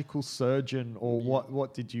magical surgeon or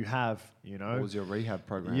what did you have, What was your rehab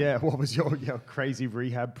program? Yeah, what was your crazy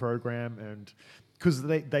rehab program? And because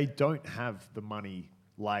they don't have the money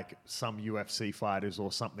like some UFC fighters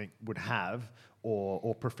or something would have,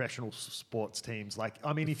 or professional sports teams. Like,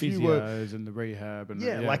 I mean, if you were... Physios and the rehab.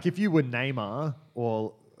 And like if you were Neymar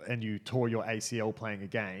and you tore your ACL playing a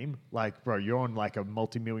game, like, bro, you're on like a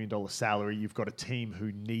multi-million-dollar salary. You've got a team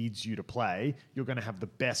who needs you to play. You're going to have the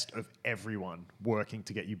best of everyone working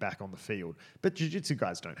to get you back on the field. But jiu-jitsu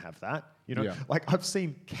guys don't have that. Like I've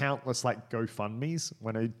seen countless like GoFundMes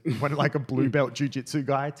when like a blue belt jiu-jitsu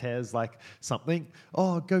guy tears like something.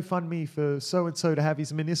 Oh, GoFundMe for so-and-so to have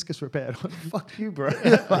his meniscus repaired. Fuck you, bro.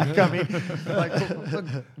 Like, I mean, like,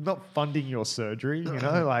 I'm not funding your surgery,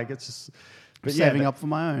 like it's just... But saving up for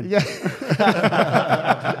my own. Yeah.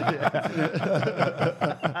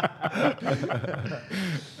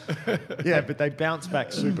 Yeah, but they bounce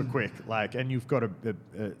back super quick. Like, and you've got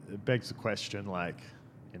it begs the question, like,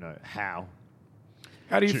 how?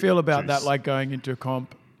 How do you feel about that? juice. Like going into a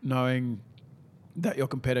comp, knowing that your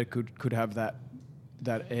competitor could have that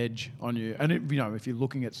edge on you, and if you're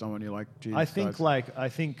looking at someone, you're like, geez, I think guys.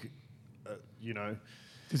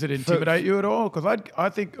 Does it intimidate you at all? Because I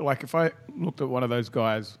think like if I looked at one of those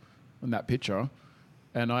guys in that picture,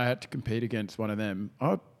 and I had to compete against one of them,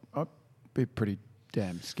 I'd be pretty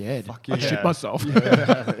damn scared. Fuck I'd yeah. shit myself.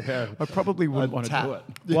 yeah. I probably wouldn't want to tap. do it.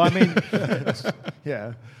 Well, I mean,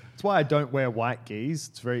 yeah. That's why I don't wear white gis.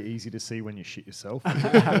 It's very easy to see when you shit yourself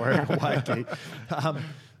wearing a white gi.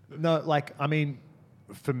 No, like, I mean,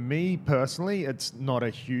 for me personally, it's not a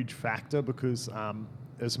huge factor because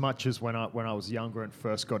as much as when I was younger and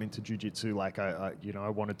first got into jiu-jitsu, like I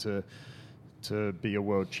wanted to be a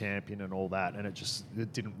world champion and all that, and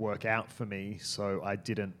it didn't work out for me, so I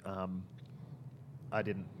didn't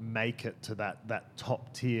make it to that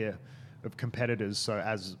top tier of competitors. So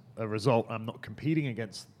as a result, I'm not competing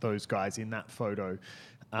against those guys in that photo.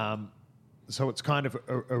 So it's kind of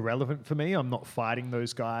irrelevant for me. I'm not fighting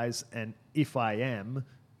those guys. And if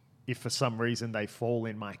for some reason they fall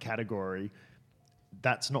in my category,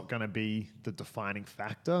 that's not going to be the defining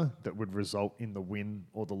factor that would result in the win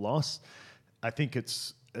or the loss. I think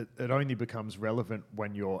it only becomes relevant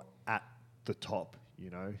when you're at the top,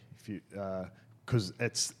 if you, because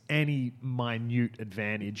it's any minute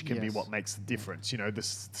advantage can be Yes. what makes the difference. The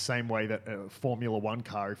same way that a Formula One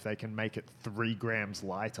car, if they can make it 3 grams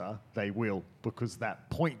lighter, they will, because that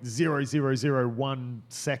 0.0001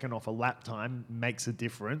 second off a lap time makes a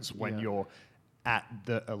difference when Yeah. you're at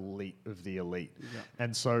the elite of the elite. Yeah.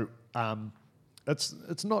 And so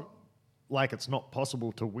it's not like it's not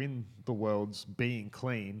possible to win the worlds being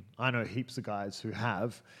clean. I know heaps of guys who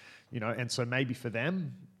have, and so maybe for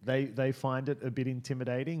them, they find it a bit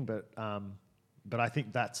intimidating, but I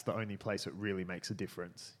think that's the only place it really makes a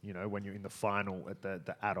difference. When you're in the final at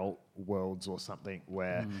the adult worlds or something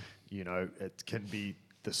where, it can be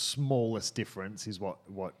the smallest difference is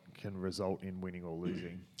what can result in winning or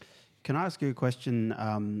losing. Can I ask you a question?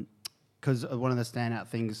 Because one of the standout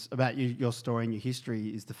things about your story and your history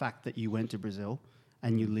is the fact that you went to Brazil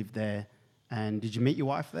and you lived there. And did you meet your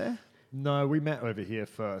wife there? No, we met over here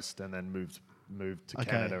first and then moved to Okay.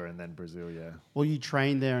 Canada and then Brazil, yeah. Well, you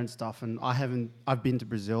trained there and stuff, and I've been to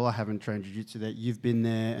Brazil. I haven't trained jiu-jitsu there. You've been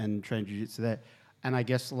there and trained jiu-jitsu there. And I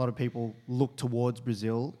guess a lot of people look towards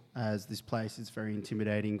Brazil as this place. It's very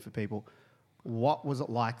intimidating for people. What was it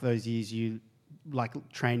like those years you like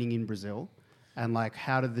training in Brazil? And like,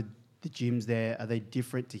 how do the gyms there, are they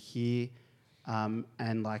different to here?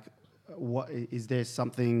 And like, what is there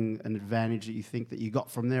an advantage that you think that you got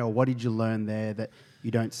from there, or what did you learn there that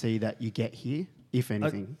you don't see that you get here, if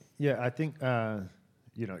anything? I think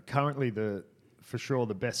currently for sure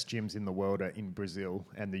the best gyms in the world are in Brazil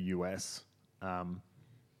and the US, and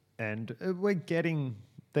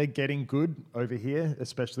they're getting good over here,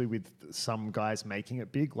 especially with some guys making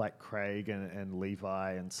it big like Craig and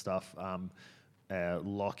Levi and stuff,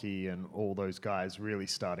 Lockie and all those guys really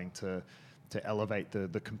starting to elevate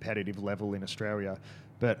the competitive level in Australia.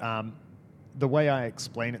 But the way I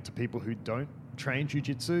explain it to people who don't train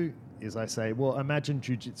jiu-jitsu is I say, well, imagine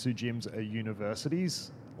jiu-jitsu gyms are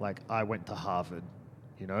universities. Like I went to Harvard,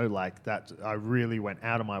 like that. I really went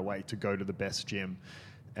out of my way to go to the best gym.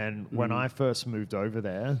 And when I first moved over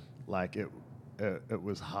there, like it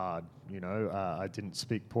was hard, I didn't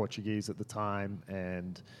speak Portuguese at the time,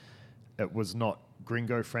 and it was not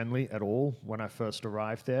gringo friendly at all when I first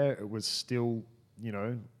arrived there. It was still,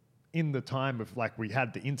 in the time of like we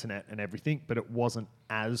had the internet and everything, but it wasn't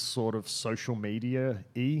as sort of social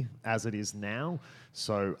media-y as it is now.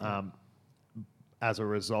 So as a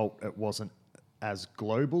result, it wasn't as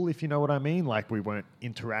global, if you know what I mean. Like we weren't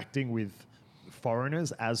interacting with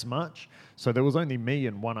foreigners as much. So there was only me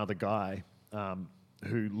and one other guy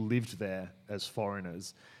who lived there as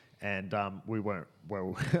foreigners. And we weren't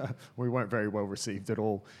very well received at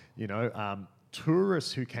all.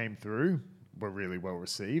 Tourists who came through were really well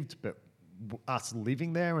received, but us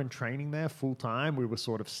living there and training there full time, we were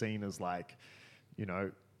sort of seen as like,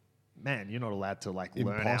 man, you're not allowed to like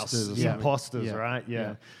learn Imposters our or something. imposters, Yeah. right?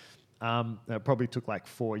 Yeah. It probably took like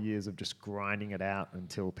 4 years of just grinding it out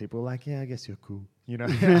until people were like, yeah, I guess you're cool.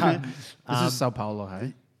 This is Sao Paulo,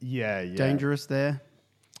 hey? Yeah. Dangerous there?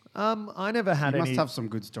 I never had You any. must have some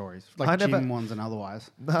good stories, I like never- gym ones and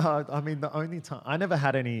otherwise. No, I mean the only time I never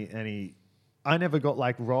had any. I never got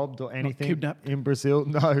like robbed or anything kidnapped? in Brazil.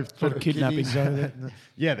 No, Kidnappings over there.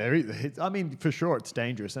 yeah, there is. I mean, for sure, it's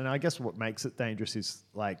dangerous, and I guess what makes it dangerous is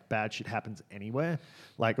like bad shit happens anywhere.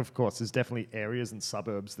 Like, of course, there's definitely areas and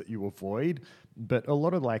suburbs that you avoid, but a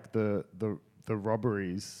lot of like the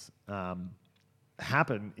robberies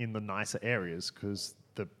happen in the nicer areas because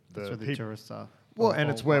the That's where the peop- tourists are. well, Or- and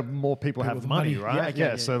it's or- where more people have with money, money. right?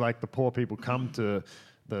 Yeah. So like the poor people come to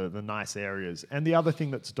the nice areas. And the other thing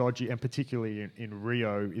that's dodgy, and particularly in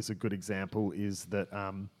Rio is a good example, is that,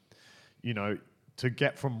 you know, to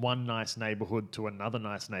get from one nice neighborhood to another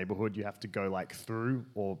nice neighborhood, you have to go like through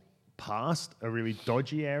or past a really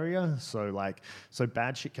dodgy area. So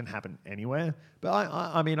bad shit can happen anywhere. But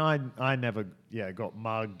I mean, I never, got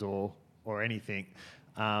mugged or anything.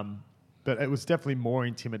 But it was definitely more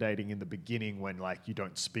intimidating in the beginning when like you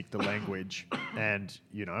don't speak the language, and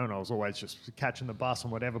you know, and I was always just catching the bus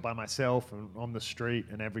and whatever by myself and on the street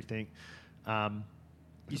and everything. You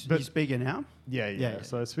But- speak it now? Yeah. Yeah.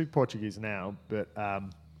 So I speak Portuguese now, but I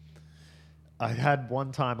had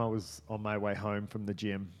one time I was on my way home from the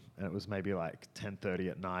gym, and it was maybe like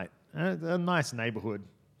 10:30 at night. And it's a nice neighborhood,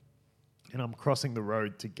 and I'm crossing the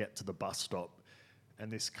road to get to the bus stop,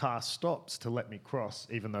 and this car stops to let me cross,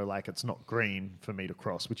 even though like it's not green for me to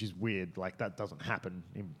cross, which is weird. Like that doesn't happen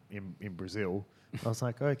in Brazil. I was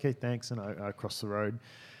like, okay, thanks, and I crossed the road,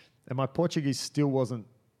 and my Portuguese still wasn't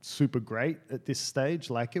super great at this stage.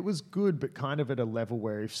 Like it was good, but kind of at a level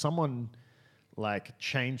where if someone like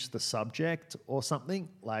changed the subject or something,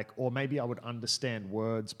 like, or maybe I would understand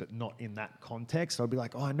words but not in that context, I'd be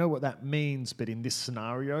like, oh, I know what that means, but in this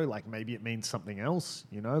scenario, like maybe it means something else,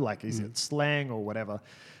 you know, like is it slang or whatever.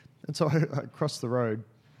 And so I crossed the road,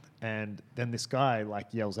 and then this guy like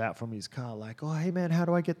yells out from his car like, oh, hey man, how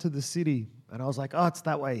do I get to the city? And I was like, oh, it's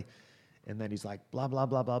that way. And then he's like, blah blah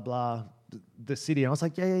blah blah blah, the city. And I was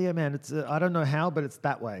like, yeah man, it's I don't know how, but it's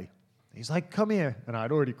that way. He's like, come here. And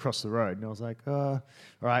I'd already crossed the road. And I was like, all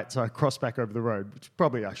right. So I crossed back over the road, which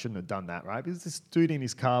probably I shouldn't have done that, right? Because this dude in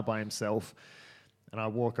his car by himself. And I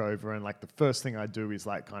walk over, and like the first thing I do is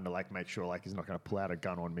like kind of like make sure like he's not going to pull out a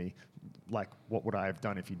gun on me. Like, what would I have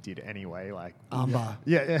done if he did anyway? Like, Armbar.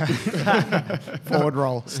 yeah. Forward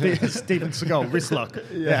roll. Steven Seagal, wrist lock.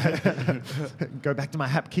 Yeah. Go back to my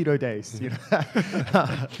Hapkido days, you know.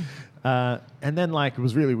 And then like it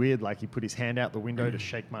was really weird. Like he put his hand out the window to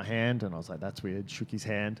shake my hand, and I was like, "That's weird." Shook his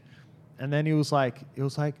hand, and then he was like,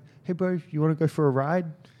 "Hey, bro, you want to go for a ride?"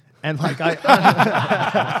 And like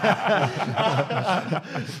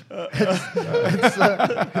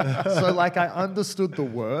so like I understood the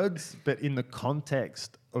words, but in the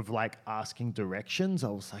context of like asking directions, I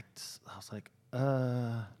was like,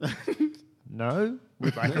 no,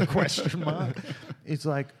 with like a question mark. It's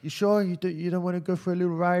like, you sure you don't want to go for a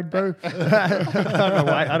little ride, bro?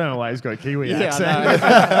 I don't know why he's got a Kiwi accent.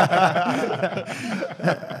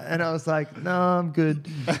 And I was like, no, I'm good.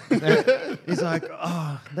 And he's like,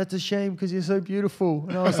 oh, that's a shame because you're so beautiful.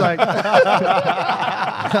 And I was like,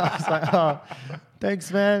 oh,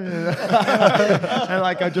 thanks, man. And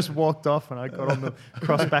like I just walked off, and I got on the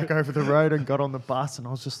crossed back over the road and got on the bus, and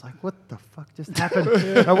I was just like, what the fuck just happened?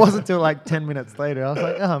 It wasn't until like 10 minutes later I was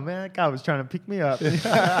like, oh man, that guy was trying to pick me up.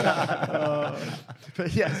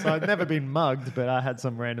 But yeah, so I'd never been mugged, but I had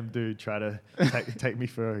some random dude try to take me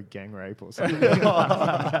for a gang rape or something. Could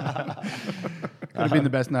have been the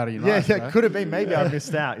best night of your life. Yeah, could have been. Maybe I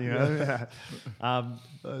missed out, you know.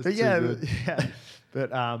 But yeah,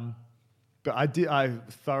 but I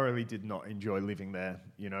thoroughly did not enjoy living there.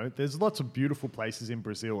 You know, there's lots of beautiful places in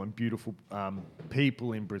Brazil and beautiful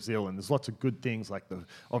people in Brazil, and there's lots of good things like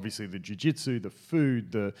obviously the jiu-jitsu, the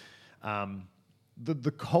food,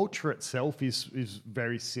 the culture itself is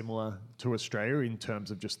very similar to Australia in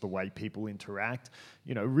terms of just the way people interact.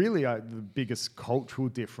 You know, really the biggest cultural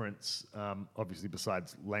difference, obviously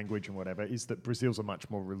besides language and whatever, is that Brazil's a much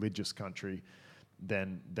more religious country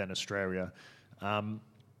than Australia.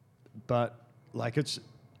 But like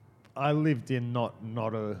I lived in not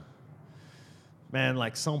a, man,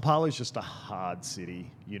 like São Paulo is just a hard city,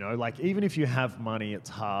 you know, like even if you have money, it's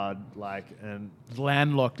hard, like, and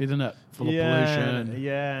Landlocked, isn't it? Full of pollution and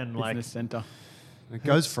and like, business centre. It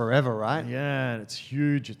goes forever, right? yeah, and it's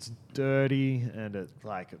huge, it's dirty, and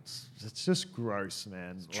it's just gross,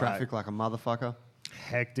 man. Traffic like a motherfucker.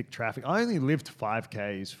 Hectic traffic. I only lived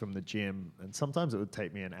 5Ks from the gym, and sometimes it would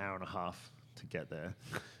take me an hour and a half to get there.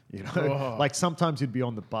 You know, Oh. like sometimes you'd be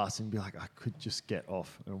on the bus and be like, I could just get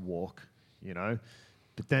off and walk, you know.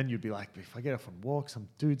 But then you'd be like, if I get off and walk, some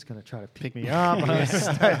dude's going to try to pick me up. And I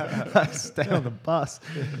stay on the bus.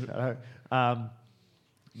 You know?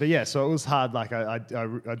 But yeah, so it was hard. Like I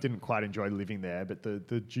didn't quite enjoy living there, but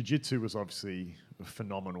the jiu-jitsu was obviously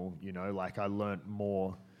phenomenal. You know, like I learnt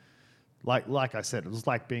more. Like I said, it was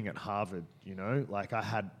like being at Harvard, you know? Like I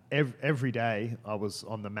had every day I was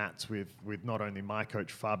on the mats with not only my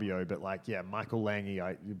coach Fabio, but like, yeah, Michael Lange,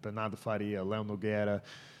 Bernardo Faria, Léo Nogueira,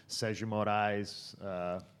 Sergio Moraes,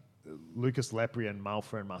 Lucas Lepri and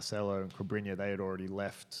Malfa and Marcelo and Cobrinha, they had already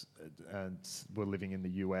left and were living in the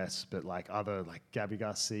US, but like other, like Gabby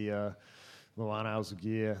Garcia, Luana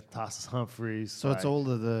Alzaguir, Tarsus Humphreys. So it's all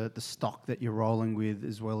of the stock that you're rolling with,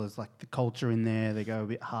 as well as like the culture in there. They go a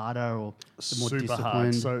bit harder or they're more super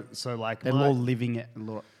disciplined. hard. So like they're more living it a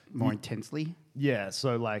lot more intensely. Yeah,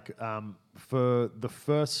 so like for the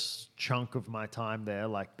first chunk of my time there,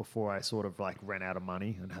 like before I sort of like ran out of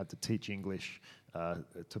money and had to teach English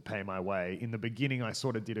to pay my way, in the beginning I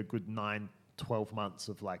sort of did a good 9-12 months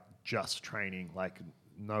of like just training, like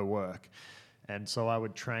no work. And so I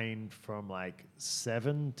would train from like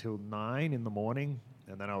 7 till 9 in the morning,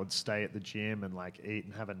 and then I would stay at the gym and like eat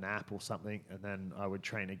and have a nap or something, and then I would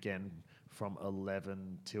train again from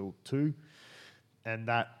 11 till 2. And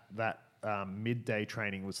that midday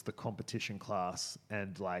training was the competition class,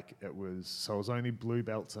 and like it was only blue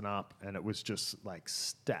belts and up, and it was just like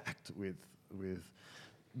stacked with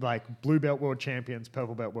like blue belt world champions,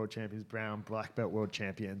 purple belt world champions, brown, black belt world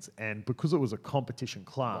champions. And because it was a competition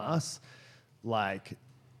class, like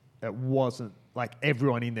it wasn't like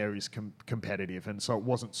everyone in there is competitive, and so it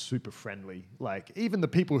wasn't super friendly. Like even the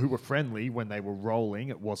people who were friendly when they were rolling,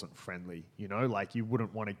 it wasn't friendly, you know, like you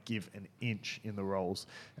wouldn't want to give an inch in the rolls.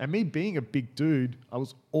 And me being a big dude, I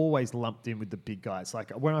was always lumped in with the big guys.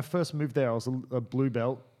 Like when I first moved there, I was a blue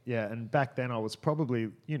belt. Yeah. And back then I was probably,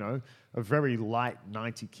 you know, a very light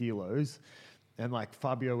 90 kilos. And like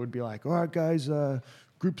Fabio would be like, all right, guys,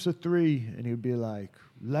 groups of 3. And he would be like,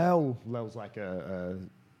 Leo's like a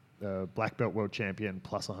black belt world champion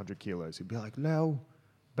plus 100 kilos. He'd be like, Leo,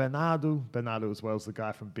 Bernardo as well as the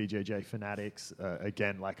guy from BJJ Fanatics,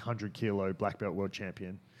 again, like 100 kilo black belt world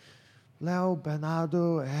champion. Leo,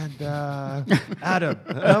 Bernardo, and Adam.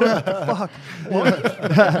 And I'm like, fuck.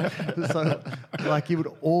 What? So, like, he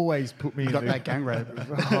would always put me in Got that gang rape.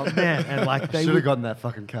 Oh, man. And, like, they Should have would... gotten that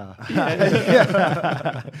fucking car.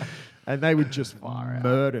 And they would just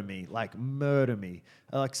murder me.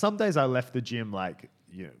 Like, some days I left the gym, like,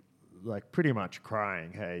 you know, like pretty much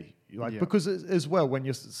crying, hey. Like, because as well, when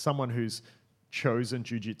you're someone who's chosen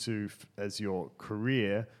jiu-jitsu as your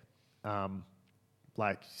career,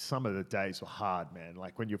 like some of the days were hard, man.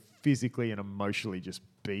 Like when you're physically and emotionally just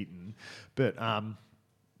beaten. But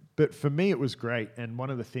for me, it was great. And one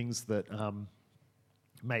of the things that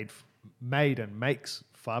made and makes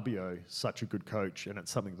Fabio such a good coach, and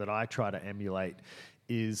it's something that I try to emulate,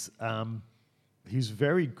 is he's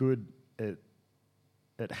very good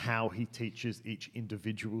at how he teaches each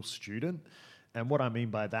individual student. And what I mean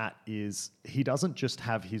by that is he doesn't just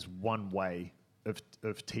have his one way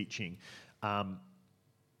of teaching.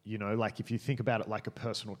 You know, like if you think about it like a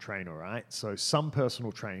personal trainer, right? So some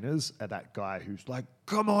personal trainers are that guy who's like,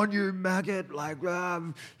 come on, you maggot, like,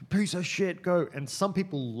 piece of shit, go. And some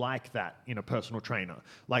people like that in a personal trainer.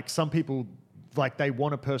 Like some people, like they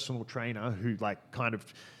want a personal trainer who like kind of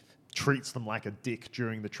treats them like a dick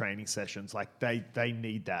during the training sessions. Like they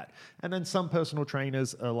need that. And then some personal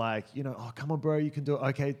trainers are like, you know, oh, come on, bro, you can do it.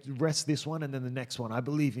 Okay, rest this one and then the next one. I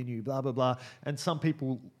believe in you, blah, blah, blah. And some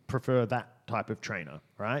people prefer that type of trainer,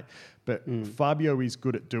 right? But Fabio is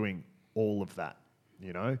good at doing all of that,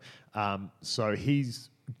 you know? So he's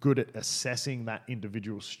good at assessing that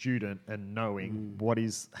individual student and knowing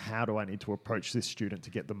how do I need to approach this student to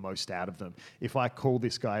get the most out of them. If I call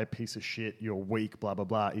this guy a piece of shit, you're weak, blah, blah,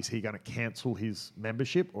 blah, is he going to cancel his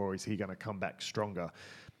membership or is he going to come back stronger?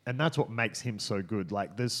 And that's what makes him so good.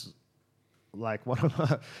 Like this, like one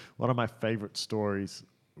of my favorite stories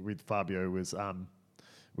with Fabio was,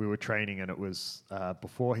 we were training and it was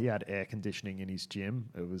before he had air conditioning in his gym.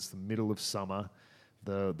 It was the middle of summer.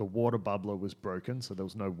 The water bubbler was broken, so there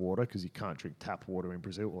was no water because you can't drink tap water in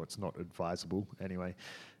Brazil, or it's not advisable anyway.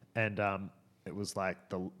 And it was like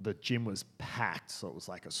the gym was packed, so it was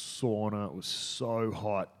like a sauna. It was so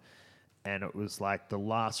hot. And it was like the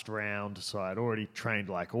last round, so I'd already trained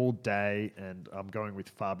like all day, and I'm going with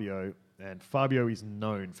Fabio. And Fabio is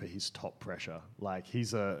known for his top pressure. Like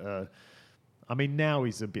he's I mean, now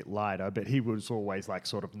he's a bit lighter, but he was always like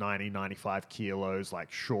sort of 90, 95 kilos, like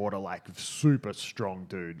shorter, like super strong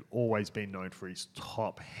dude. Always been known for his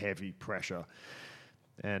top heavy pressure.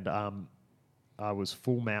 And I was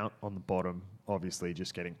full mount on the bottom, obviously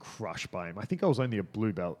just getting crushed by him. I think I was only a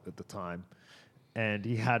blue belt at the time. And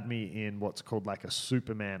he had me in what's called like a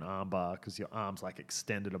Superman armbar because your arm's like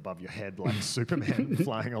extended above your head like Superman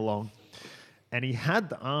flying along. And he had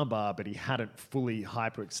the armbar, but he hadn't fully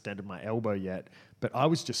hyperextended my elbow yet. But I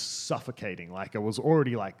was just suffocating. Like I was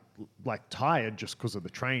already like tired just because of the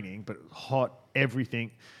training, but hot,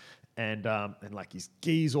 everything, and like his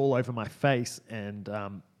gis all over my face. And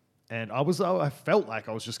And I felt like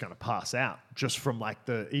I was just going to pass out just from like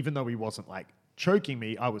even though he wasn't like choking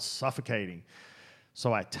me, I was suffocating.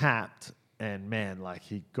 So I tapped, and man, like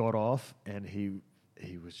he got off, and he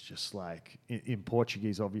was just like, in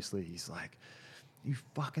Portuguese, obviously, he's like, "You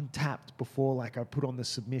fucking tapped before, like I put on the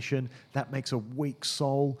submission. That makes a weak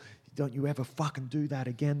soul. Don't you ever fucking do that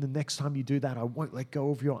again. The next time you do that, I won't let go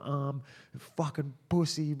of your arm. Fucking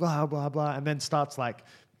pussy, blah, blah, blah." And then starts like,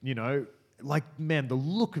 you know, like, man, the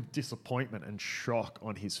look of disappointment and shock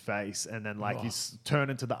on his face. And then like he's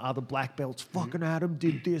turning to the other black belts, "Fucking Adam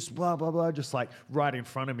did this, blah, blah, blah." Just like right in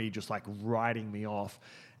front of me, just like writing me off.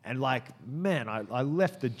 And like, man, I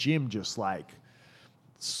left the gym just like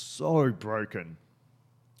so broken.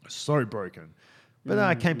 But then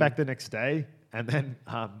I came back the next day, and then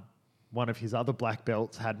one of his other black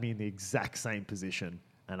belts had me in the exact same position.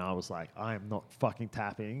 And I was like, I am not fucking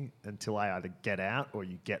tapping until I either get out or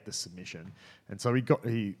you get the submission. And so he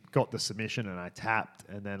got the submission, and I tapped.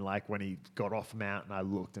 And then like when he got off mount, and I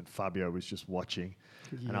looked, and Fabio was just watching.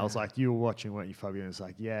 Yeah. And I was like, "You were watching, weren't you, Fabio?" And he was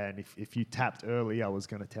like, "Yeah, and if you tapped early, I was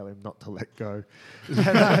going to tell him not to let go."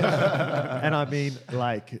 And I mean,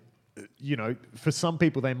 like, you know, for some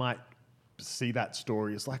people, they might see that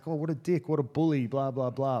story as like, "Oh, what a dick, what a bully, blah, blah,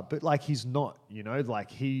 blah." But like, he's not, you know,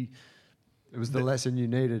 like it was the lesson you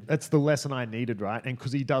needed. That's the lesson I needed, right? And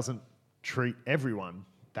because he doesn't treat everyone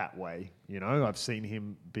that way, you know, I've seen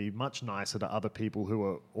him be much nicer to other people who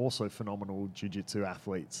are also phenomenal jiu-jitsu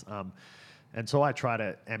athletes. And so I try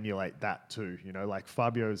to emulate that too, you know, like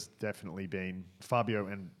Fabio's definitely been, Fabio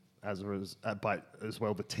and as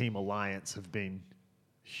well, the Team Alliance have been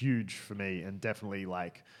huge for me, and definitely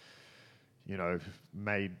like, you know,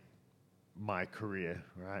 made my career,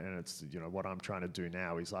 right? And it's, you know, what I'm trying to do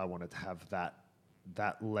now is I wanted to have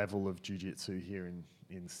that level of jiu-jitsu here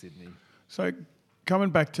in Sydney. So coming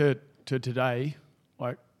back to today,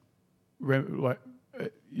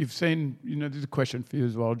 you've seen, you know, there's a question for you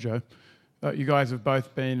as well, Joe. You guys have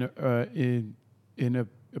both been in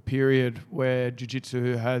a period where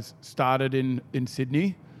jiu-jitsu has started in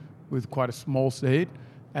Sydney with quite a small seed,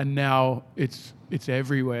 and now it's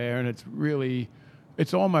everywhere, and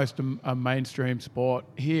it's almost a mainstream sport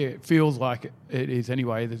here. It feels like it is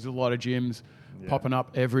anyway. There's a lot of gyms popping up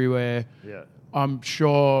everywhere. Yeah. I'm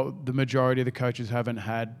sure the majority of the coaches haven't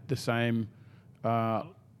had the same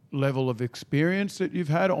level of experience that you've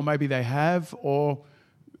had, or maybe they have, or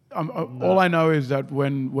no. All I know is that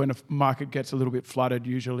when a market gets a little bit flooded,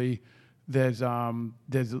 usually there's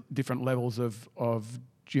different levels of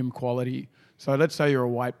gym quality. So let's say you're a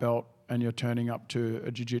white belt and you're turning up to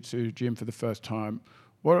a jiu-jitsu gym for the first time.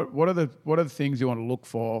 What are the things you want to look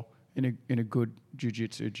for in a good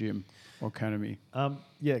jiu-jitsu gym or academy?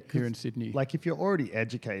 Here in Sydney. Like if you're already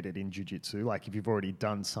educated in jiu-jitsu, like if you've already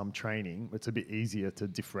done some training, it's a bit easier to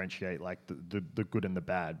differentiate like the good and the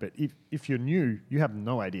bad. But if you're new, you have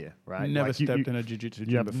no idea, right? Never like stepped in a jiu-jitsu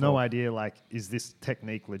gym You have before. no idea, like, is this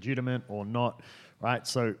technique legitimate or not, right?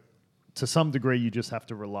 So to some degree, you just have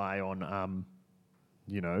to rely on,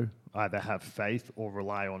 you know, either have faith or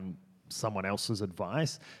rely on someone else's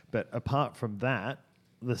advice. But apart from that,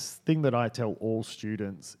 the thing that I tell all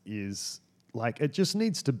students is like, it just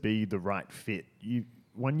needs to be the right fit.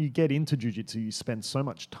 When you get into jiu-jitsu, you spend so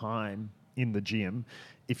much time in the gym.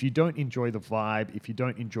 If you don't enjoy the vibe, if you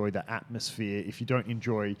don't enjoy the atmosphere, if you don't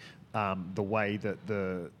enjoy the way that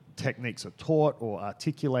the techniques are taught or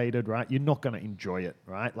articulated, right, you're not going to enjoy it,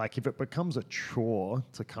 right? Like if it becomes a chore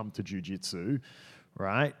to come to jiu-jitsu,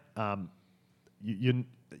 right,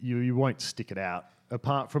 you won't stick it out.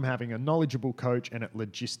 Apart from having a knowledgeable coach and it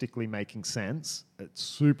logistically making sense, it's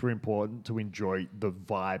super important to enjoy the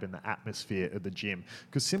vibe and the atmosphere of the gym.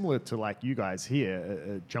 Because similar to like you guys here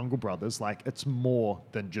at Jungle Brothers, like it's more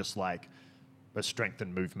than just like a strength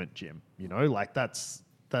and movement gym, you know, like that's,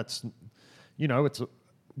 you know, it's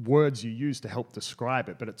words you use to help describe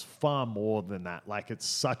it, but it's far more than that. Like it's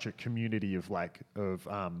such a community of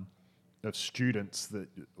students that,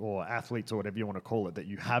 or athletes or whatever you want to call it, that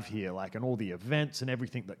you have here, like, and all the events and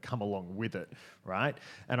everything that come along with it, right?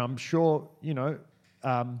 And I'm sure, you know,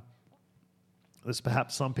 there's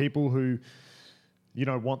perhaps some people who, you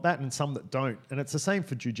know, want that and some that don't. And it's the same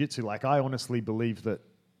for jiu-jitsu. Like, I honestly believe that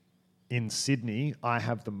in Sydney, I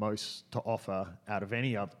have the most to offer out of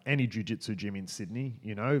any jiu-jitsu gym in Sydney,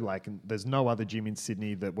 you know, like, and there's no other gym in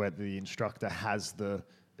Sydney where the instructor has the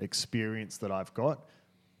experience that I've got.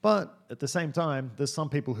 But at the same time, there's some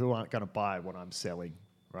people who aren't going to buy what I'm selling,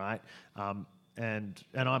 right? And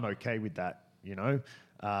I'm okay with that, you know?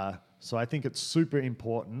 So I think it's super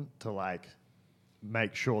important to like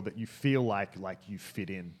make sure that you feel like you fit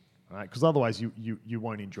in, right? Because otherwise you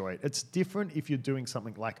won't enjoy it. It's different if you're doing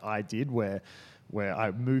something like I did, where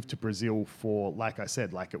I moved to Brazil for, like I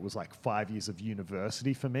said, like it was like 5 years of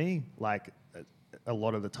university for me. Like a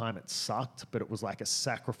lot of the time it sucked, but it was like a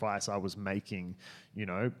sacrifice I was making, you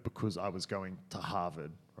know, because I was going to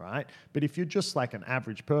Harvard, right? But if you're just like an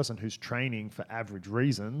average person who's training for average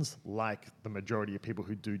reasons, like the majority of people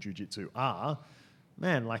who do jiu-jitsu are,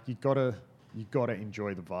 man, like you gotta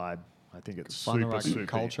enjoy the vibe. I think it's Find the super, right super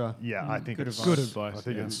culture. Yeah, I think Good it's advice. Good advice, I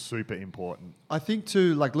think yeah. it's super important. I think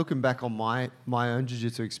too, like looking back on my own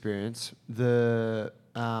jiu-jitsu experience,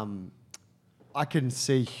 I can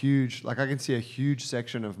see a huge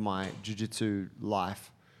section of my jiu-jitsu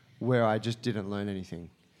life where I just didn't learn anything.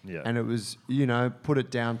 Yeah. And it was, you know, put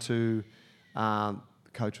it down to the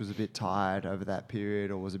coach was a bit tired over that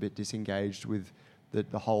period or was a bit disengaged with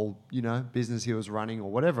the whole, you know, business he was running or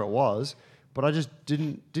whatever it was. But I just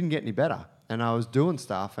didn't get any better. And I was doing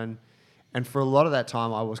stuff and for a lot of that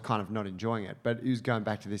time I was kind of not enjoying it. But it was going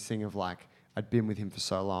back to this thing of like I'd been with him for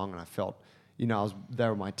so long and I felt, you know, they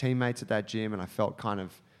were my teammates at that gym and I felt kind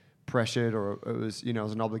of pressured or it was, you know, it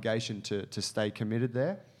was an obligation to stay committed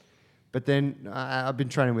there. But then I've been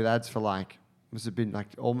training with Ads for like, must have been like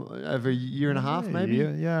over a year and a half maybe?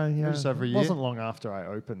 Yeah. Just over a year. It wasn't long after I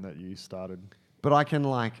opened that you started. But I can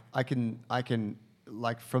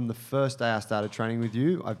from the first day I started training with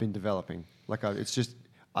you, I've been developing. Like it's just,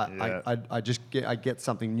 I get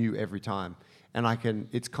something new every time. And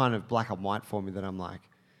it's kind of black and white for me that I'm like,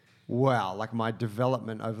 wow, like my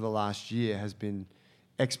development over the last year has been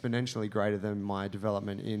exponentially greater than my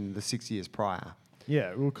development in the 6 years prior.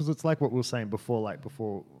 Yeah, well, because it's like what we were saying before,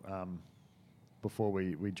 before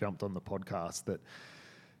we jumped on the podcast, that,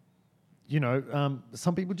 you know,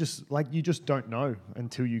 some people just, like, you just don't know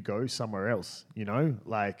until you go somewhere else, you know?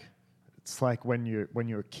 Like, it's like when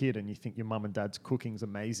you're a kid and you think your mum and dad's cooking's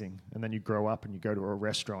amazing, and then you grow up and you go to a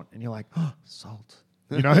restaurant and you're like, oh, salt.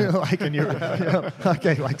 You know, like, and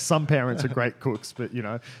okay, like some parents are great cooks, but you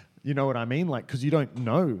know what I mean? Like, because you don't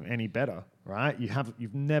know any better, right?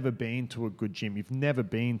 You've never been to a good gym. You've never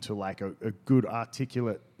been to like a good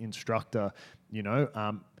articulate instructor, you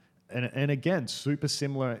know? And again, super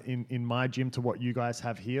similar in my gym to what you guys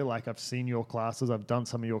have here. Like I've seen your classes, I've done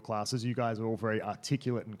some of your classes. You guys are all very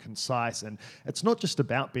articulate and concise. And it's not just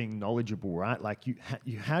about being knowledgeable, right? Like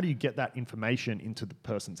how do you get that information into the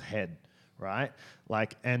person's head? Right?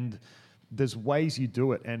 Like, and there's ways you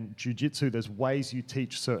do it. And jiu-jitsu, there's ways you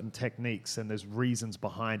teach certain techniques and there's reasons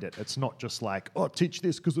behind it. It's not just like, oh, teach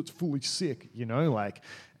this because it's fully sick, you know, like,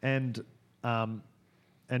 and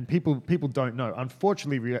people don't know.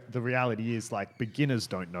 Unfortunately, the reality is like beginners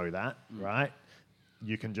don't know that, right?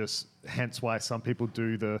 You can just, hence why some people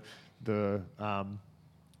do the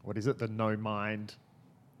what is it? The no mind,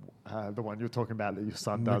 the one you're talking about that your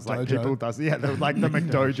son does, like people does, like the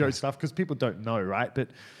McDojo stuff, because people don't know, right? But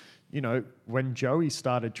you know, when Joey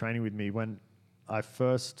started training with me, when I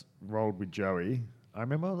first rolled with Joey, I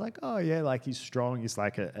remember I was like, oh yeah, like he's strong, he's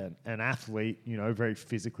like an athlete, you know, very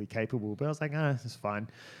physically capable. But I was like, it's fine.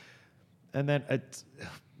 And then it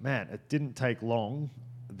didn't take long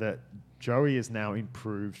that Joey is now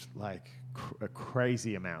improved like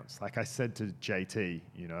crazy amounts. Like I said to JT,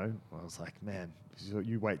 you know, I was like, man,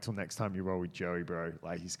 you wait till next time you roll with Joey, bro.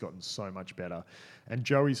 Like he's gotten so much better. And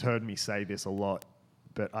Joey's heard me say this a lot,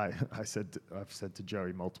 but I've said to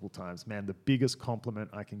Joey multiple times, man, the biggest compliment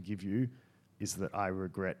I can give you is that I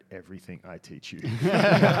regret everything I teach you.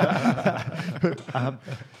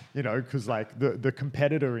 You know, because like the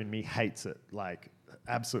competitor in me hates it, like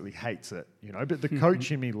absolutely hates it, you know, but the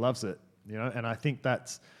coach in me loves it, you know, and I think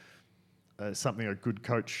that's something a good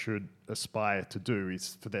coach should aspire to do,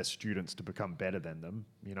 is for their students to become better than them,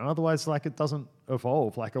 you know, otherwise like it doesn't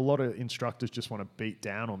evolve. Like a lot of instructors just want to beat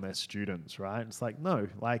down on their students, right? It's like, no,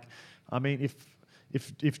 like, I mean,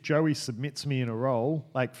 if Joey submits me in a role,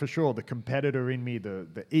 like for sure the competitor in me,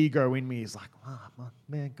 the ego in me is like, oh,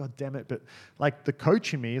 man, God damn it. But like the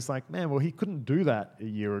coach in me is like, man, well, he couldn't do that a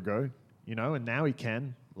year ago, you know, and now he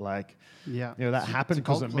can. Like, yeah, you know, that happened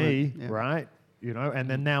because of me, yeah. right? You know, and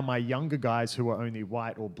then now my younger guys who are only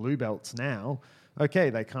white or blue belts now, okay,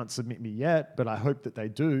 they can't submit me yet, but I hope that they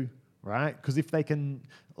do, right? Because if they can,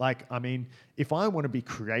 like, I mean, if I want to be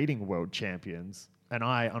creating world champions, and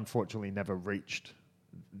I unfortunately never reached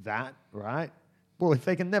that, right? Well, if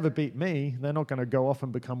they can never beat me, they're not going to go off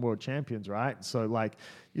and become world champions, right? So, like,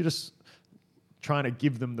 you're just trying to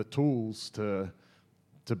give them the tools to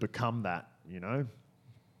become that, you know?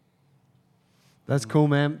 That's cool,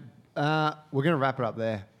 man. We're going to wrap it up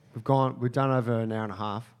there. We've done over an hour and a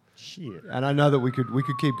half. Shit. And I know that we could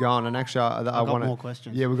keep going. And actually, I got want more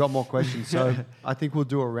questions. Yeah, we got more questions. So I think we'll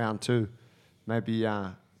do a round 2, maybe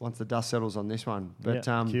once the dust settles on this one. But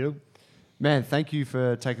Q. man, thank you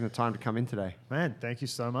for taking the time to come in today. Man, thank you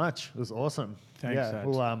so much. It was awesome. Thanks, Yeah.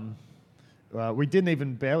 Ads. Well, we didn't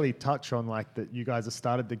even barely touch on like that. You guys have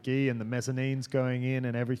started the gi and the mezzanines going in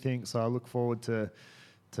and everything. So I look forward to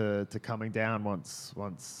coming down once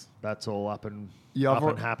that's all up and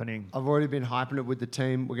happening. I've already been hyping it with the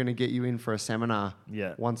team. We're going to get you in for a seminar.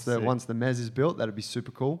 Yeah, Once sick. the mezz is built, that'd be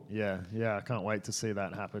super cool. Yeah. I can't wait to see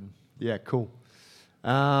that happen. Yeah, cool.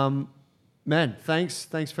 Man, thanks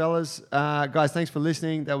fellas. Guys, thanks for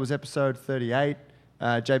listening. That was episode 38,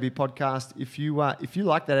 JB Podcast. If you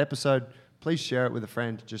like that episode, please share it with a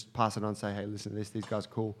friend. Just pass it on, say, hey, listen to this. These guys are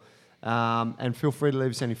cool. And feel free to leave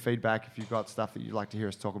us any feedback if you've got stuff that you'd like to hear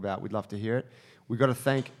us talk about. We'd love to hear it. We've got to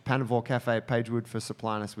thank Panavore Cafe at Pagewood for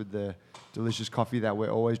supplying us with the delicious coffee that we're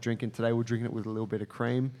always drinking. Today we're drinking it with a little bit of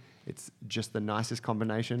cream. It's just the nicest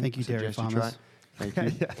combination. Thank you, Dairy Suggest you try Farmers. it.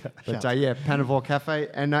 Thank you. But Shout. Panavore Cafe.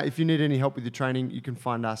 And if you need any help with your training, you can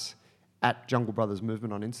find us at Jungle Brothers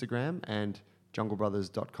Movement on Instagram and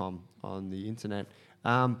junglebrothers.com on the internet.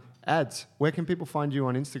 Ads, where can people find you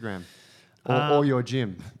on Instagram or your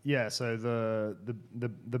gym? Yeah, so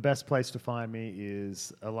the best place to find me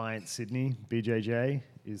is Alliance Sydney. BJJ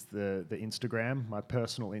is the Instagram. My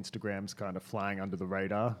personal Instagram's kind of flying under the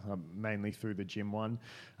radar, mainly through the gym one.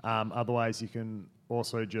 Otherwise, you can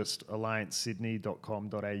also just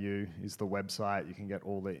alliancesydney.com.au is the website. You can get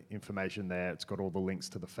all the information there. It's got all the links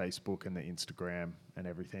to the Facebook and the Instagram and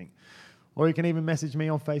everything. Or you can even message me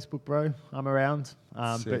on Facebook, bro. I'm around.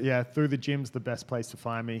 But yeah, through the gym's the best place to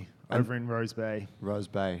find me, over in Rose Bay. Rose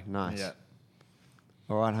Bay, nice. Yeah.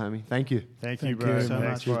 All right, homie. Thank you. Thank you, Thank bro. you so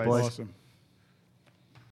Thanks, much. boys. boys. Awesome.